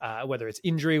it's whether it's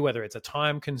injury, whether it's a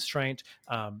time constraint,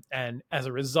 and as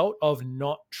a result of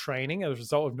not training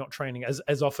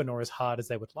as often or as hard as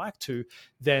they would like to,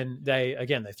 then they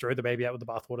throw the baby out with the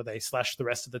bathwater. They slash the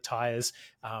rest of the tires.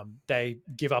 They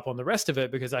give up on the rest of it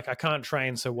because like I can't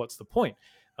train, so what's the point?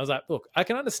 I was like, look, I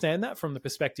can understand that from the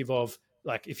perspective of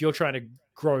like, if you're trying to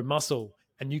grow muscle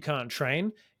and you can't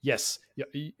train, yes, you're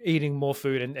eating more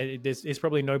food and there's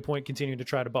probably no point continuing to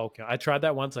try to bulk. I tried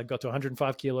that once. I got to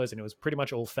 105 kilos and it was pretty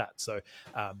much all fat. So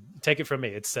take it from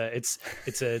me.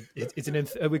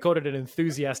 We called it an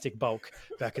enthusiastic bulk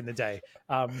back in the day.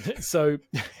 So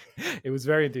it was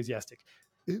very enthusiastic.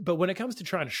 But when it comes to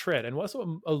trying to shred, and what's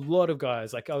a lot of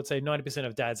guys, like I would say 90%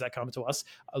 of dads that come to us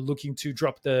are looking to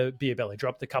drop the beer belly,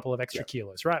 drop the couple of extra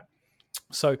kilos, right?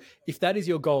 So if that is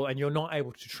your goal and you're not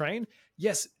able to train,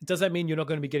 yes, does that mean you're not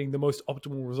going to be getting the most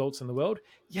optimal results in the world?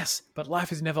 Yes, but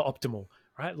life is never optimal,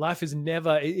 right? Life is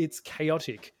never, it's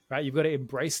chaotic, right? You've got to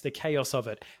embrace the chaos of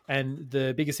it. And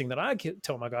the biggest thing that I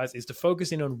tell my guys is to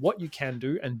focus in on what you can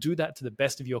do and do that to the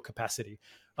best of your capacity.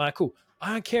 All right, cool.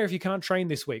 I don't care if you can't train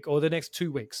this week or the next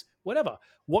 2 weeks, whatever.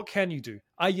 What can you do?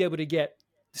 Are you able to get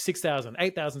 6,000,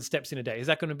 8,000 steps in a day? Is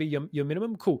that going to be your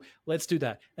minimum? Cool. Let's do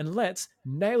that. And let's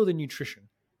nail the nutrition,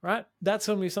 right? That's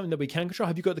only something that we can control.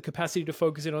 Have you got the capacity to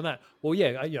focus in on that? Well,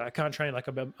 yeah, I can't train, like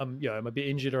I'm a bit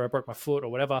injured or I broke my foot or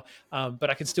whatever, but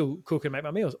I can still cook and make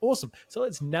my meals. Awesome. So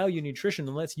let's nail your nutrition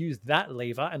and let's use that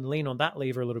lever and lean on that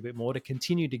lever a little bit more to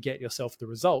continue to get yourself the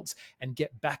results and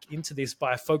get back into this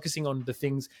by focusing on the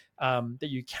things that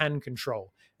you can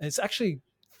control. And it's actually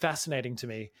fascinating to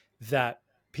me that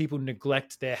people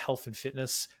neglect their health and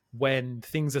fitness when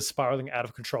things are spiraling out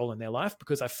of control in their life,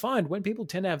 because I find when people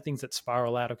tend to have things that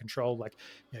spiral out of control, like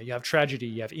you have tragedy,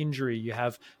 you have injury, you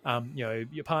have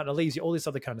your partner leaves you, all this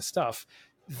other kind of stuff,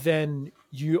 then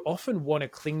you often want to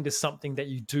cling to something that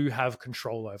you do have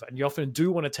control over, and you often do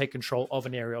want to take control of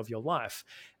an area of your life.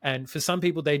 And for some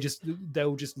people, they'll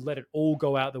just let it all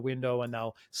go out the window and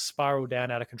they'll spiral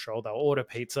down out of control. They'll order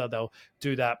pizza, they'll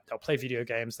do that, they'll play video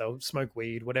games, they'll smoke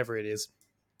weed, whatever it is.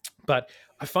 But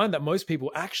I find that most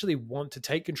people actually want to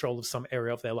take control of some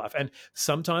area of their life. And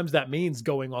sometimes that means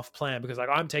going off plan, because like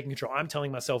I'm taking control. I'm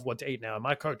telling myself what to eat now. And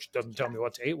my coach doesn't tell me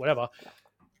what to eat, whatever.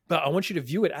 But I want you to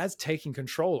view it as taking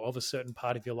control of a certain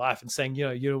part of your life and saying,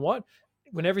 you know what?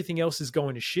 When everything else is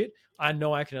going to shit, I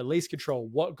know I can at least control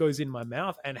what goes in my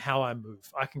mouth and how I move.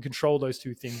 I can control those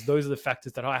two things. Those are the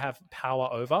factors that I have power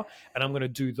over, and I'm going to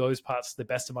do those parts to the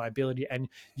best of my ability. And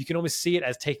you can almost see it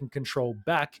as taking control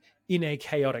back in a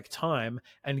chaotic time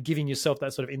and giving yourself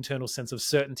that sort of internal sense of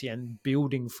certainty and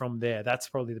building from there. That's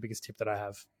probably the biggest tip that I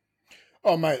have.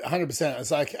 Oh, mate, 100%.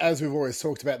 It's like, as we've always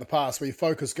talked about in the past, where your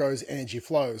focus goes, energy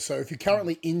flows. So if you're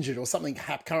currently injured or something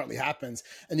currently happens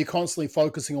and you're constantly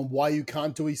focusing on why you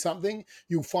can't do something,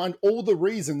 you'll find all the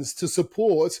reasons to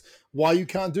support why you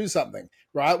can't do something,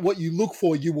 right? What you look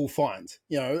for, you will find.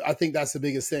 I think that's the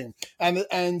biggest thing.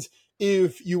 And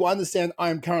if you understand I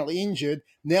am currently injured,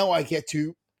 now I get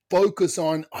to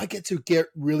get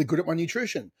really good at my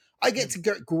nutrition. I get to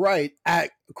get great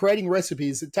at creating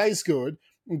recipes that taste good,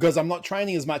 because I'm not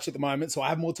training as much at the moment, so I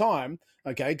have more time.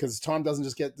 okay? Because time doesn't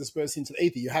just get dispersed into the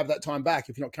ether. You have that time back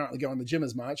if you're not currently going to the gym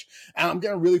as much. And I'm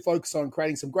going to really focus on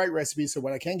creating some great recipes so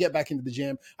when I can get back into the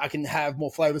gym, I can have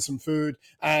more flavorsome food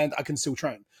and I can still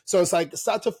train. So it's like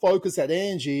start to focus that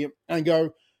energy and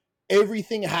go,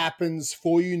 everything happens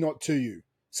for you, not to you.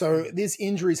 So this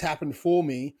injury's happened for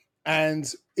me,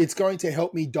 and it's going to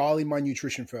help me dial in my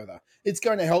nutrition further. It's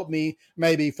going to help me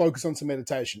maybe focus on some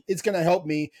meditation. It's going to help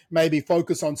me maybe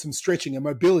focus on some stretching and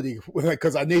mobility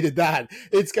because I needed that.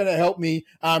 It's going to help me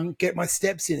get my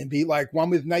steps in and be like one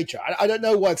with nature. I don't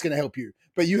know why it's going to help you,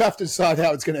 but you have to decide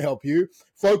how it's going to help you.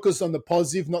 Focus on the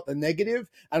positive, not the negative,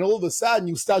 and all of a sudden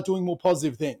you start doing more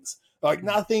positive things. Like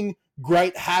nothing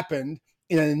great happened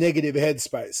in a negative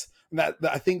headspace. And that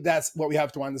I think that's what we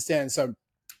have to understand. So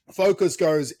focus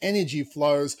goes, energy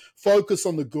flows, focus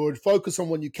on the good, focus on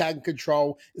what you can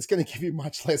control. It's going to give you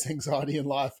much less anxiety in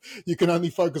life. You can only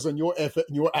focus on your effort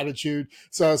and your attitude.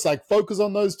 So it's like focus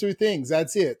on those two things.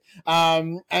 That's it.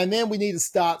 And then we need to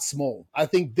start small. I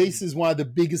think this is one of the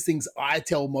biggest things I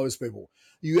tell most people.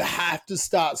 You have to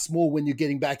start small when you're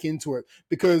getting back into it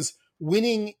because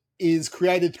winning is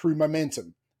created through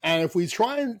momentum. And if we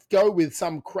try and go with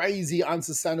some crazy,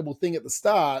 unsustainable thing at the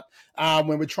start,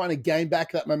 when we're trying to gain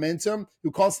back that momentum,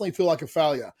 you'll constantly feel like a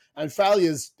failure. And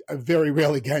failures very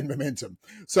rarely gain momentum.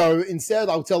 So instead,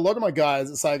 I'll tell a lot of my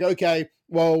guys, it's like, okay,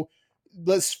 well,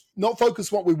 let's not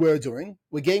focus what we were doing.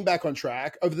 We're getting back on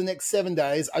track. Over the next 7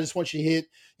 days, I just want you to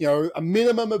hit, a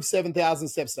minimum of 7,000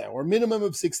 steps a day or a minimum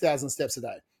of 6,000 steps a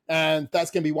day. And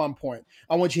that's going to be 1 point.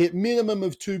 I want you to hit minimum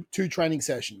of two training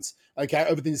sessions, okay,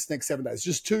 over these next 7 days.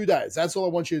 Just 2 days. That's all I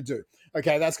want you to do.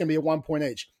 Okay, that's going to be a 1 point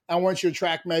each. I want you to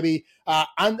track maybe, I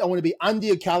want to be under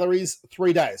your calories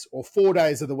 3 days or 4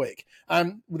 days of the week.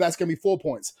 That's going to be 4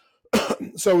 points.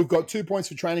 So we've got 2 points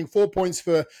for training, 4 points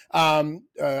for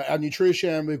our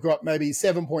nutrition. We've got maybe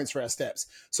 7 points for our steps.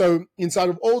 So inside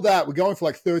of all that, we're going for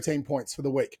like 13 points for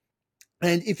the week.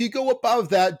 And if you go above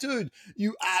that, dude,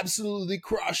 you absolutely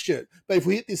crushed it. But if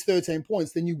we hit this 13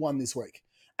 points, then you won this week.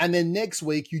 And then next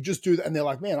week, you just do that. And they're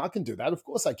like, man, I can do that. Of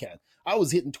course I can. I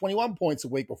was hitting 21 points a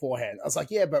week beforehand. I was like,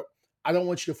 yeah, but I don't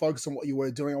want you to focus on what you were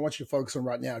doing. I want you to focus on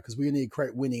right now because we need to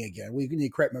create winning again. We need to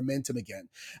create momentum again.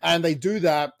 And they do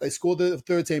that. They score the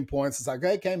 13 points. It's like,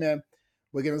 okay, man,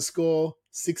 we're going to score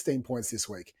 16 points this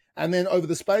week. And then over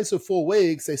the space of 4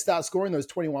 weeks, they start scoring those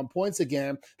 21 points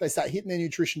again. They start hitting their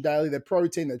nutrition daily, their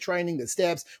protein, their training, their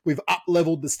steps. We've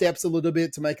up-leveled the steps a little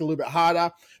bit to make it a little bit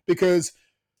harder because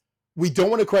we don't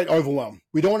want to create overwhelm.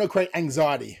 We don't want to create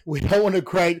anxiety. We don't want to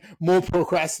create more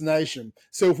procrastination.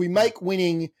 So if we make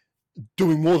winning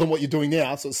doing more than what you're doing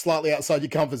now, so it's slightly outside your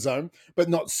comfort zone, but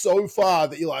not so far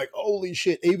that you're like, holy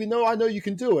shit, even though I know you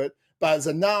can do it, but it's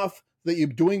enough that you're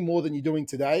doing more than you're doing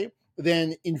today,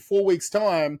 then in 4 weeks'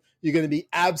 time, you're going to be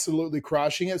absolutely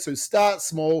crushing it. So start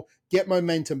small, get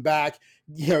momentum back.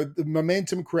 The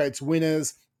momentum creates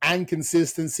winners and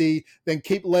consistency. Then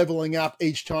keep leveling up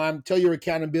each time. Tell your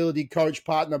accountability coach,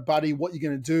 partner, buddy what you're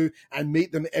going to do and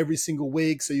meet them every single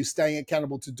week. So you're staying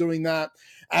accountable to doing that.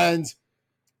 And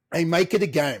make it a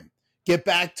game. Get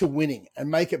back to winning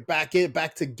and get it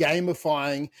back to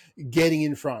gamifying, getting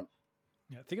in front.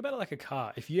 Yeah, think about it like a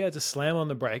car. If you had to slam on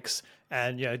the brakes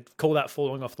and call that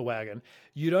falling off the wagon,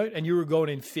 and you were going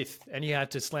in fifth and you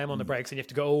had to slam on the brakes and you have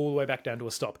to go all the way back down to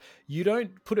a stop. You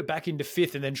don't put it back into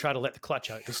fifth and then try to let the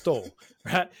clutch out to stall,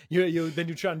 right? Then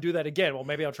you try and do that again. Well,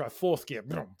 maybe I'll try fourth gear.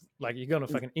 Like you're going to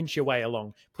fucking inch your way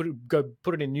along. Put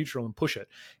it in neutral and push it.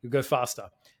 You go faster.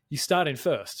 You start in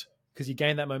first because you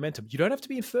gain that momentum. You don't have to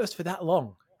be in first for that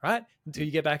long, right? Until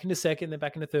you get back into second, then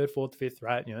back into third, fourth, fifth,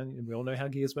 right? We all know how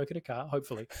gears work in a car,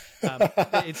 hopefully.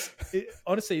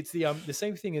 Honestly, it's the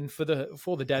same thing. And for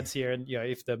the dads here, and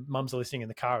if the mums are listening in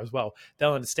the car as well,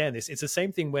 they'll understand this. It's the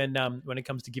same thing when it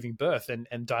comes to giving birth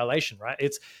and dilation, right?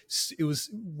 It's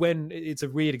a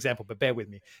weird example, but bear with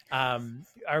me. I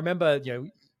remember,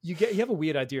 you have a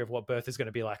weird idea of what birth is going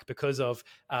to be like because of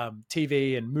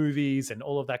TV and movies and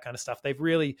all of that kind of stuff. They've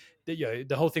really,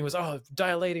 the whole thing was,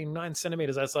 dilating 9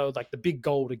 centimeters. That's like the big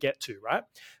goal to get to, right?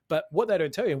 But what they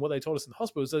don't tell you and what they told us in the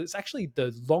hospital is that it's actually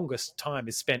the longest time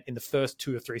is spent in the first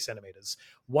 2 or 3 centimeters.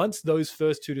 Once those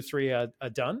first 2 to 3 are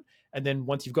done, and then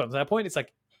once you've gotten to that point, it's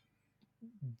like,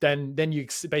 then you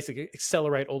basically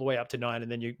accelerate all the way up to 9,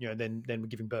 and then then we're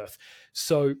giving birth.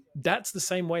 So that's the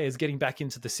same way as getting back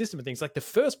into the system of things. Like the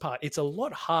first part, it's a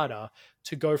lot harder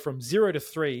to go from 0 to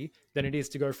 3 than it is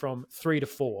to go from 3 to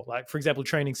 4. Like for example,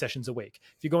 training sessions a week.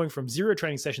 If you're going from 0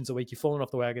 training sessions a week, you're falling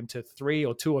off the wagon to 3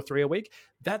 or 2 or 3 a week.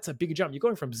 That's a big jump. You're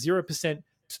going from 0%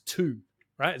 to 2.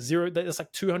 right? Zero, that's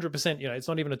like 200%, it's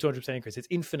not even a 200% increase. It's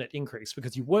infinite increase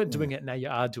because you weren't doing it. Now you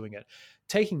are doing it.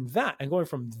 Taking that and going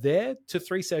from there to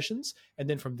 3 sessions and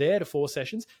then from there to 4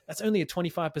 sessions, that's only a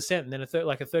 25% and then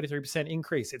like a 33%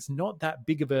 increase. It's not that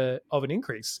big of an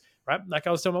increase, right? Like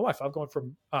I was telling my wife,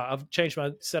 I've changed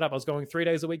my setup. I was going 3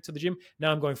 days a week to the gym.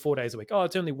 Now I'm going 4 days a week. Oh,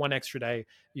 it's only one extra day.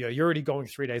 You're already going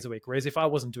 3 days a week. Whereas if I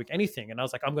wasn't doing anything and I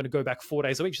was like, I'm going to go back 4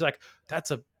 days a week, she's like, that's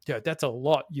a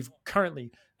lot. You've currently,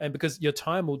 and because your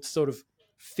time will sort of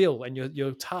fill and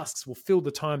your tasks will fill the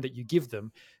time that you give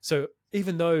them. So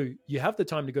even though you have the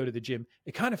time to go to the gym,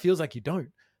 it kind of feels like you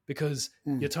don't, because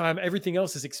your time, everything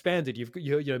else is expanded.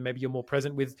 Maybe you're more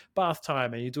present with bath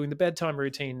time and you're doing the bedtime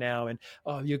routine now. And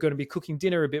you're going to be cooking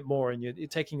dinner a bit more and you're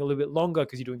taking a little bit longer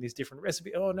because you're doing these different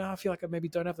recipes. Oh, now I feel like I maybe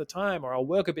don't have the time, or I'll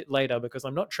work a bit later because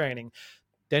I'm not training.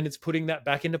 Then it's putting that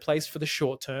back into place for the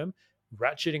short term,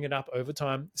 ratcheting it up over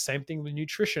time. Same thing with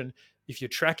nutrition. If you're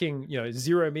tracking,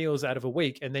 0 meals out of a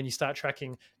week and then you start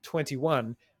tracking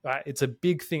 21, right? It's a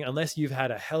big thing unless you've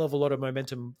had a hell of a lot of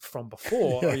momentum from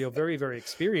before or you're very, very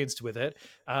experienced with it.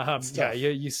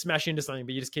 You smash into something,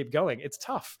 but you just keep going. It's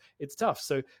tough.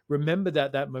 So remember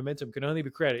that momentum can only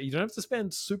be created. You don't have to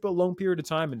spend super long period of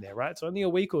time in there, right? It's only a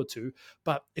week or two,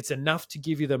 but it's enough to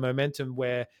give you the momentum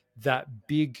where that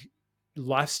big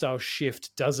lifestyle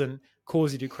shift doesn't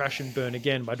cause you to crash and burn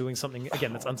again by doing something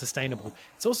again that's unsustainable.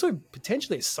 It's also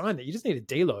potentially a sign that you just need a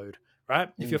deload, right?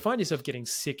 If you find yourself getting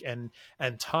sick and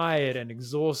tired and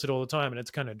exhausted all the time and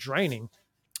it's kind of draining,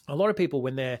 a lot of people,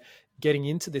 when they're getting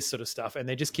into this sort of stuff and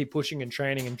they just keep pushing and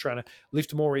training and trying to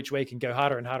lift more each week and go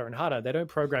harder and harder and harder, they don't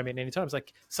program it any time. It's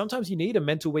like sometimes you need a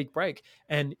mental week break,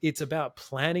 and it's about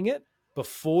planning it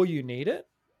before you need it,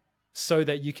 so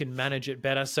that you can manage it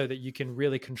better, so that you can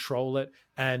really control it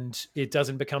and it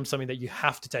doesn't become something that you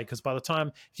have to take. Because by the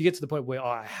time, if you get to the point where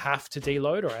I have to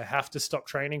deload or I have to stop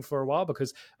training for a while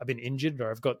because I've been injured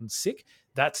or I've gotten sick,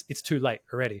 it's too late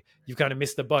already. You've kind of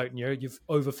missed the boat and you've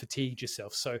over fatigued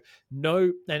yourself. So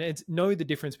know the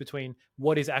difference between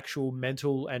what is actual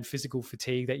mental and physical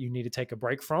fatigue that you need to take a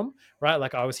break from, right?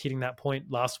 Like I was hitting that point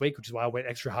last week, which is why I went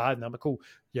extra hard, and I'm like, cool,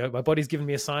 my body's giving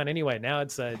me a sign anyway. Now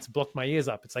it's blocked my ears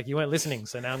up. It's like, you weren't listening,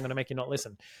 so now I'm going to make you not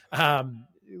listen.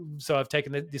 So I've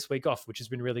taken this week off, which has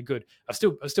been really good. I'm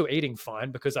still eating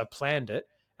fine because I planned it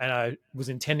and I was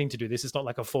intending to do this. It's not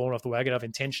like I've fallen off the wagon. I've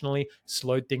intentionally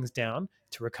slowed things down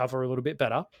to recover a little bit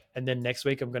better. And then next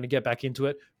week, I'm going to get back into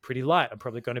it pretty light. I'm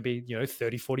probably going to be,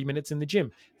 30, 40 minutes in the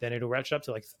gym. Then it'll ratchet up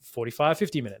to like 45,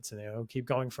 50 minutes, and then it'll keep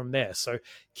going from there. So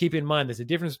keep in mind, there's a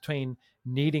difference between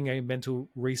needing a mental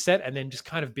reset and then just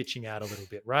kind of bitching out a little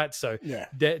bit, right? So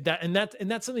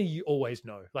that's something you always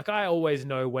know. Like I always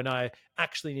know when I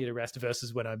actually need a rest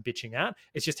versus when I'm bitching out.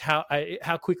 It's just how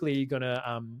quickly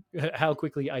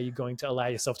are you going to allow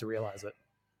yourself to realize it?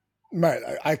 Mate,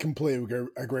 I completely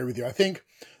agree with you. I think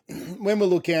when we're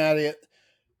looking at it,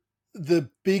 the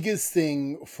biggest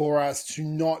thing for us to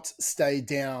not stay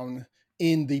down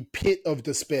in the pit of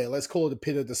despair, let's call it a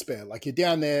pit of despair. Like you're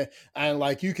down there and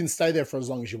like you can stay there for as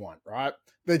long as you want, right?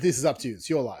 But this is up to you. It's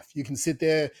your life. You can sit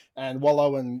there and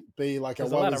wallow and be like a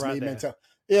woe is me mentality.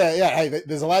 Yeah. Hey,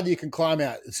 there's a ladder you can climb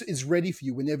out. It's ready for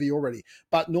you whenever you're ready.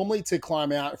 But normally to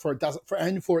climb out for it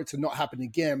to not happen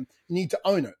again, you need to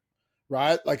own it,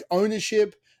 right? Like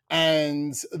ownership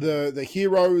and the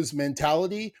hero's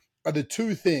mentality are the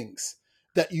two things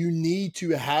that you need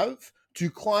to have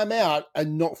to climb out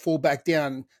and not fall back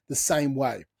down the same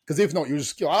way. Because if not, you'll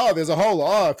just go, there's a hole.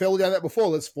 I fell down that before.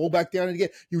 Let's fall back down it again.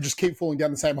 You'll just keep falling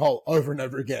down the same hole over and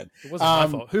over again. It wasn't my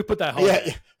fault. Who put that hole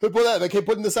there? Who put that? They keep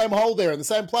putting the same hole there in the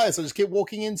same place. I just keep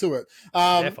walking into it.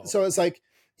 So it's like,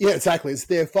 yeah, exactly. It's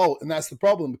their fault. And that's the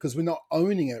problem because we're not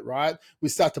owning it, right? We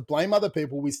start to blame other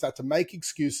people. We start to make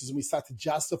excuses and we start to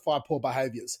justify poor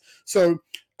behaviors. So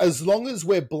as long as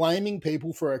we're blaming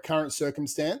people for our current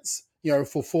circumstance,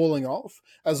 for falling off,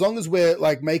 as long as we're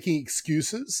like making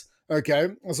excuses, okay,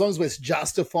 as long as we're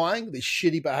justifying these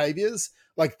shitty behaviors,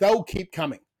 like they'll keep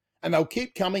coming and they'll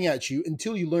keep coming at you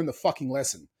until you learn the fucking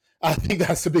lesson. I think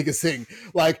that's the biggest thing.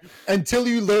 Like until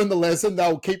you learn the lesson,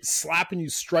 they'll keep slapping you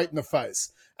straight in the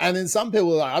face. And then some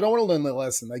people are like, I don't want to learn the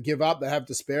lesson. They give up, they have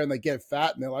despair, and they get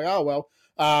fat, and they're like, oh, well,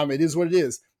 it is what it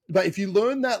is. But if you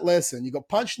learn that lesson, you got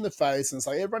punched in the face, and it's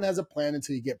like everyone has a plan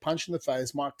until you get punched in the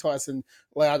face. Mike Tyson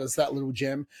loud as that little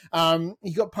gem.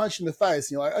 You got punched in the face,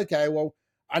 and you're like, okay, well,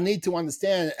 I need to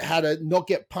understand how to not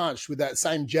get punched with that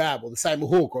same jab or the same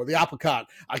hook or the uppercut.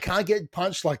 I can't get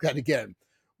punched like that again.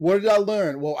 What did I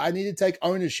learn? Well, I need to take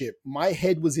ownership. My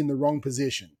head was in the wrong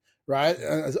position, right?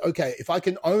 Okay, if I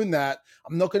can own that,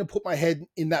 I'm not going to put my head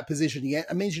in that position again.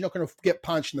 It means you're not going to get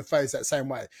punched in the face that same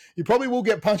way. You probably will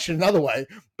get punched in another way,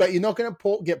 but you're not going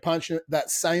to get punched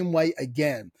that same way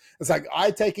again. It's like,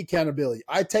 I take accountability.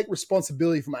 I take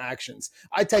responsibility for my actions.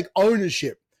 I take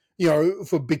ownership,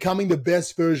 for becoming the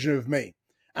best version of me.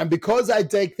 And because I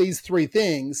take these three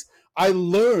things, I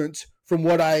learned from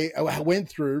what I went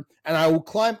through, and I will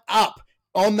climb up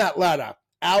on that ladder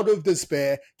out of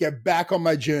despair, get back on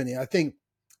my journey. I think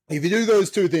if you do those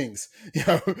two things,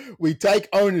 we take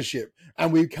ownership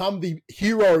and we become the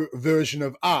hero version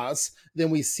of us, then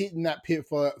we sit in that pit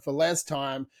for less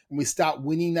time and we start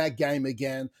winning that game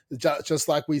again, just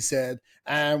like we said,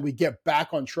 and we get back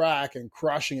on track and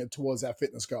crushing it towards our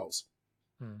fitness goals.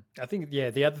 I think,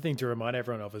 the other thing to remind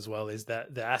everyone of as well is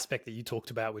that the aspect that you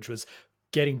talked about, which was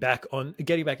getting back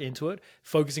into it,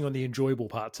 focusing on the enjoyable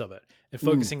parts of it and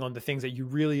focusing on the things that you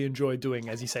really enjoy doing.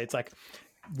 As you say, it's like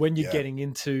when you're getting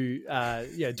into,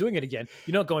 doing it again,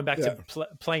 you're not going back to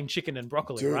plain chicken and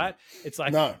broccoli, right? It's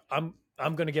like, no.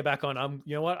 I'm going to get back on.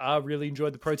 You know what? I really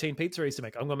enjoyed the protein pizza I used to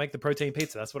make. I'm going to make the protein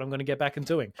pizza. That's what I'm going to get back and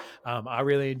doing. I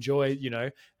really enjoy,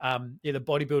 the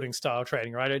bodybuilding style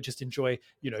training, right? I just enjoy,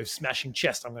 smashing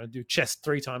chest. I'm going to do chest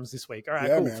 3 times this week. All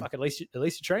right, cool. Man. Fuck, at least you're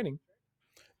training.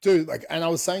 Dude, and I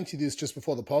was saying to you this just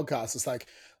before the podcast, it's like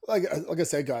I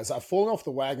said, guys, I've fallen off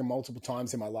the wagon multiple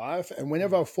times in my life, and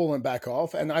whenever I've fallen back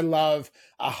off, and I love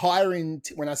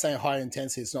when I say higher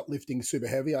intensity, it's not lifting super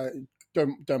heavy. I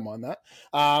don't mind that,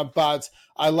 but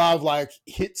I love like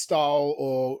HIIT style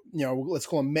or let's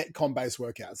call them Metcon based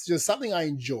workouts. It's just something I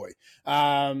enjoy.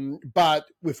 But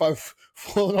if I've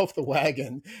fallen off the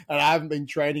wagon and I haven't been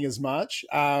training as much,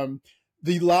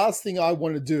 the last thing I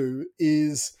want to do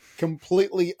is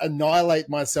completely annihilate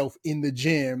myself in the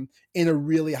gym in a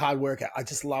really hard workout. I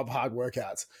just love hard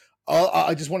workouts.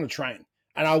 I just want to train,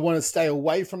 and I want to stay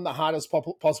away from the hardest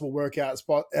possible workout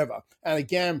spot ever. And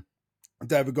again,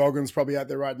 David Goggins probably out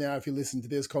there right now. If you listen to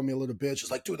this, call me a little bitch.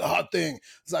 It's like, do the hard thing.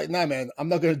 It's like, no, man, I'm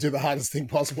not going to do the hardest thing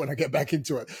possible when I get back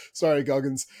into it. Sorry,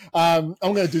 Goggins. I'm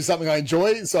going to do something I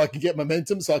enjoy so I can get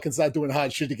momentum so I can start doing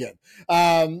hard shit again.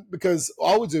 Because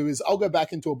all I would do is I'll go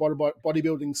back into a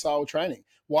bodybuilding style training.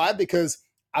 Why? Because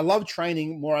I love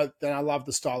training more than I love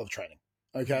the style of training.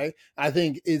 Okay. I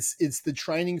think it's the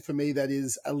training for me that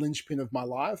is a linchpin of my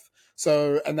life.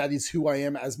 So, and that is who I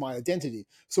am as my identity.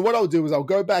 So what I'll do is I'll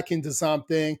go back into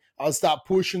something. I'll start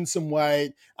pushing some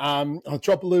weight. I'll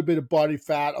drop a little bit of body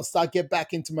fat. I'll start get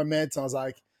back into momentum. I was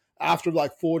like, after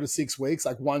like 4 to 6 weeks,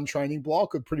 like one training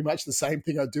block of pretty much the same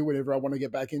thing I do whenever I want to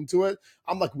get back into it,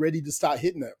 I'm like ready to start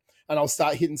hitting it. And I'll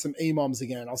start hitting some EMOMs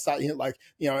again. I'll start hitting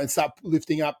and start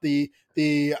lifting up the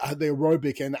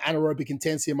aerobic and anaerobic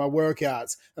intensity of my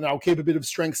workouts. And I'll keep a bit of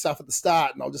strength stuff at the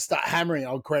start, and I'll just start hammering.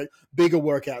 I'll create bigger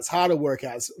workouts, harder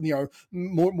workouts,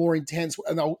 more intense,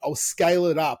 and I'll scale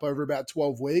it up over about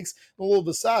 12 weeks. And all of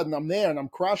a sudden, I'm there and I'm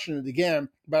crushing it again.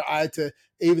 But I had to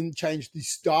even change the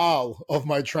style of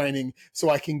my training so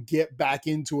I can get back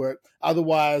into it.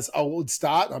 Otherwise, I would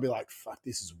start and I'll be like, fuck,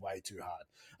 this is way too hard.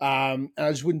 And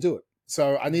I just wouldn't do it.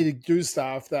 So I need to do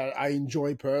stuff that I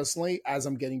enjoy personally as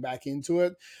I'm getting back into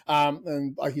it.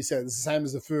 And like you said, it's the same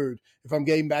as the food. If I'm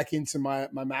getting back into my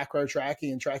macro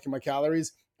tracking and tracking my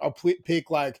calories, I'll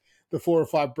pick like the 4 or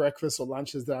 5 breakfasts or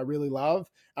lunches that I really love.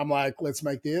 I'm like, let's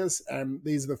make this. And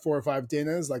these are the 4 or 5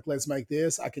 dinners. Like, let's make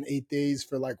this. I can eat these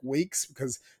for like weeks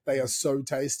because they are so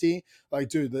tasty. Like,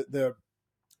 dude, the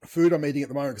food I'm eating at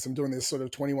the moment, because I'm doing this sort of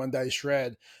 21-day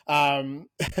shred,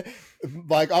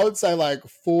 like I would say like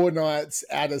 4 nights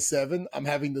out of 7, I'm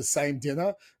having the same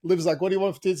dinner. Liv's like, what do you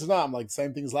want for dinner tonight? I'm like,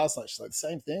 same thing as last night. She's like,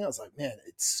 same thing. I was like, man,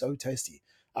 it's so tasty.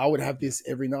 I would have this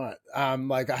every night.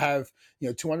 Like I have,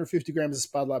 250 grams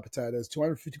of spudlight potatoes,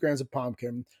 250 grams of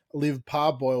pumpkin. Liv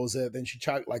parboils it, then she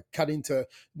cut into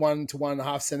 1 to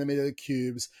 1.5 centimeter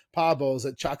cubes, parboils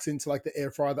it, chucks into like the air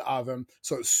fryer, the oven,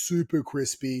 so it's super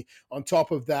crispy. On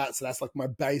top of that, so that's like my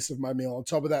base of my meal. On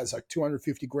top of that, it's like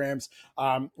 250 grams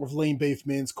of lean beef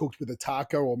mince cooked with a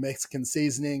taco or Mexican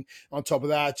seasoning. On top of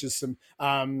that, just some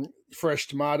fresh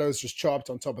tomatoes just chopped.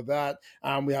 On top of that,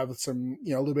 we have some,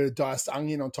 a little bit of diced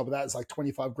onion. On top of that, it's like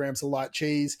 25 grams of light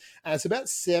cheese, and it's about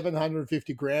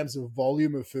 750 grams of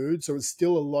volume of food. So it's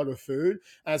still a lot of food,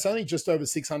 and it's only just over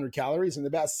 600 calories and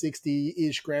about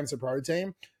 60-ish grams of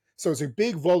protein. So it's a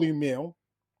big volume meal,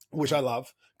 which I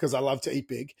love because I love to eat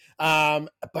big.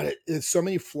 But there's so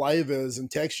many flavors and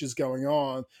textures going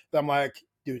on that I'm like,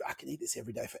 dude, I can eat this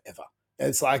every day forever. And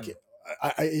it's like,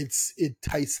 it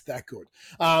tastes that good.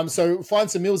 So find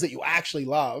some meals that you actually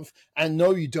love, and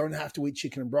know you don't have to eat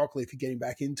chicken and broccoli if you're getting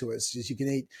back into it. It's just you can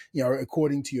eat,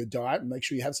 according to your diet, and make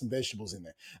sure you have some vegetables in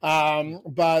there. Yeah.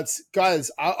 But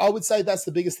guys, I would say that's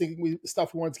the biggest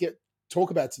stuff we wanted to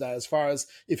talk about today, as far as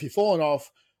if you've fallen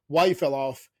off, why you fell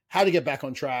off, how to get back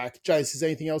on track. Jace, is there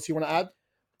anything else you want to add?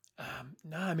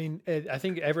 No, I mean, I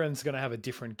think everyone's going to have a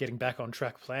different getting back on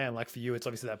track plan. Like for you, it's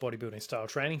obviously that bodybuilding style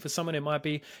training. For someone, it might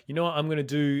be, you know what, I'm going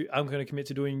to commit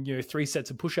to doing, 3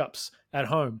 sets of push-ups at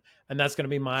home. And that's going to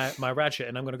be my ratchet.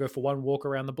 And I'm going to go for 1 walk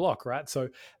around the block. Right. So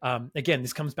again,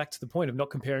 this comes back to the point of not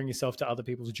comparing yourself to other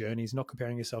people's journeys, not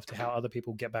comparing yourself to how other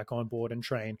people get back on board and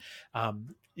train.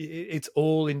 It's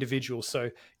all individual.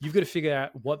 So you've got to figure out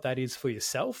what that is for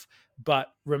yourself.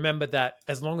 But remember that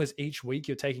as long as each week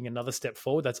you're taking another step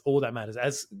forward, that's all that matters.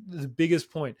 As the biggest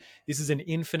point, this is an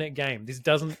infinite game. It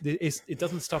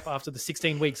doesn't stop after the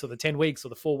 16 weeks or the 10 weeks or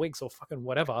the 4 weeks or fucking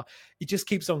whatever. It just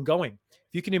keeps on going.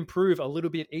 If you can improve a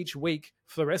little bit each week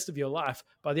for the rest of your life,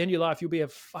 by the end of your life, you'll be a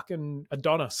fucking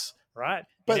Adonis, right?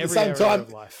 But at the same time,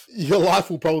 your life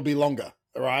will probably be longer.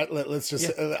 All right, let's just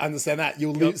understand that.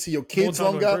 You'll see your kids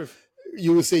longer.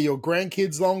 You will see your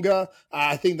grandkids longer.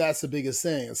 I think that's the biggest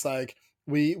thing. It's like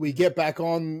we get back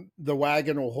on the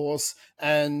wagon or horse,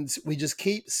 and we just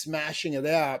keep smashing it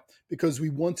out because we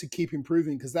want to keep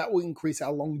improving, because that will increase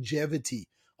our longevity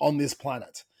on this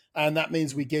planet. And that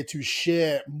means we get to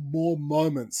share more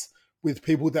moments with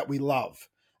people that we love.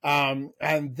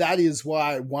 And that is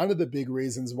why one of the big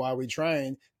reasons why we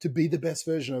train, to be the best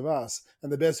version of us.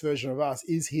 And the best version of us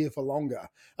is here for longer.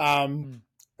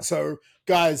 So,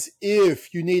 guys,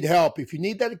 if you need help, if you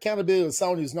need that accountability with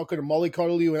someone who's not going to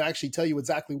mollycoddle you and actually tell you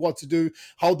exactly what to do,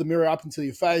 hold the mirror up into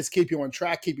your face, keep you on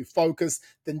track, keep you focused,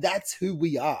 then that's who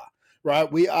we are,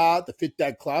 right? We are the Fit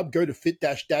Dad Club. Go to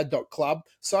fit-dad.club,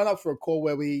 sign up for a call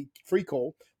free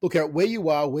call, look at where you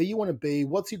are, where you want to be,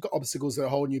 what's your obstacles that are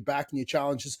holding you back and your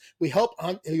challenges. We help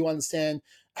you understand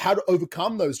how to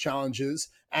overcome those challenges,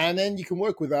 and then you can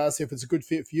work with us if it's a good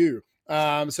fit for you.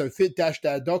 So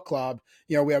fit-dad.club,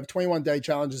 we have 21-day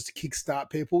challenges to kickstart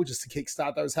people, just to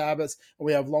kickstart those habits. And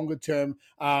we have longer term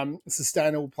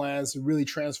sustainable plans to really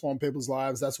transform people's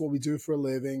lives. That's what we do for a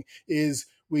living, is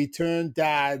we turn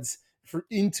dads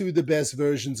into the best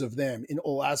versions of them in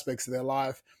all aspects of their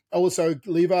life. Also,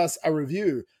 leave us a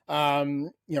review.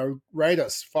 Rate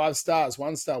us 5 stars,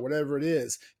 1 star, whatever it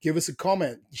is. Give us a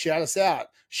comment, shout us out,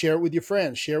 share it with your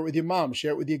friends, share it with your mom,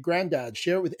 share it with your granddad,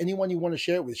 share it with anyone you want to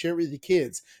share it with your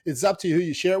kids. It's up to you who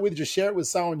you share it with. Just share it with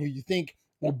someone who you think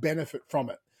will benefit from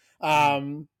it.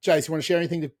 Jace, you want to share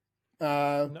anything to?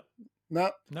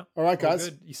 No. All right, guys.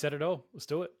 Good. You said it all. Let's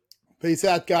do it. Peace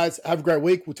out, guys. Have a great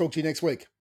week. We'll talk to you next week.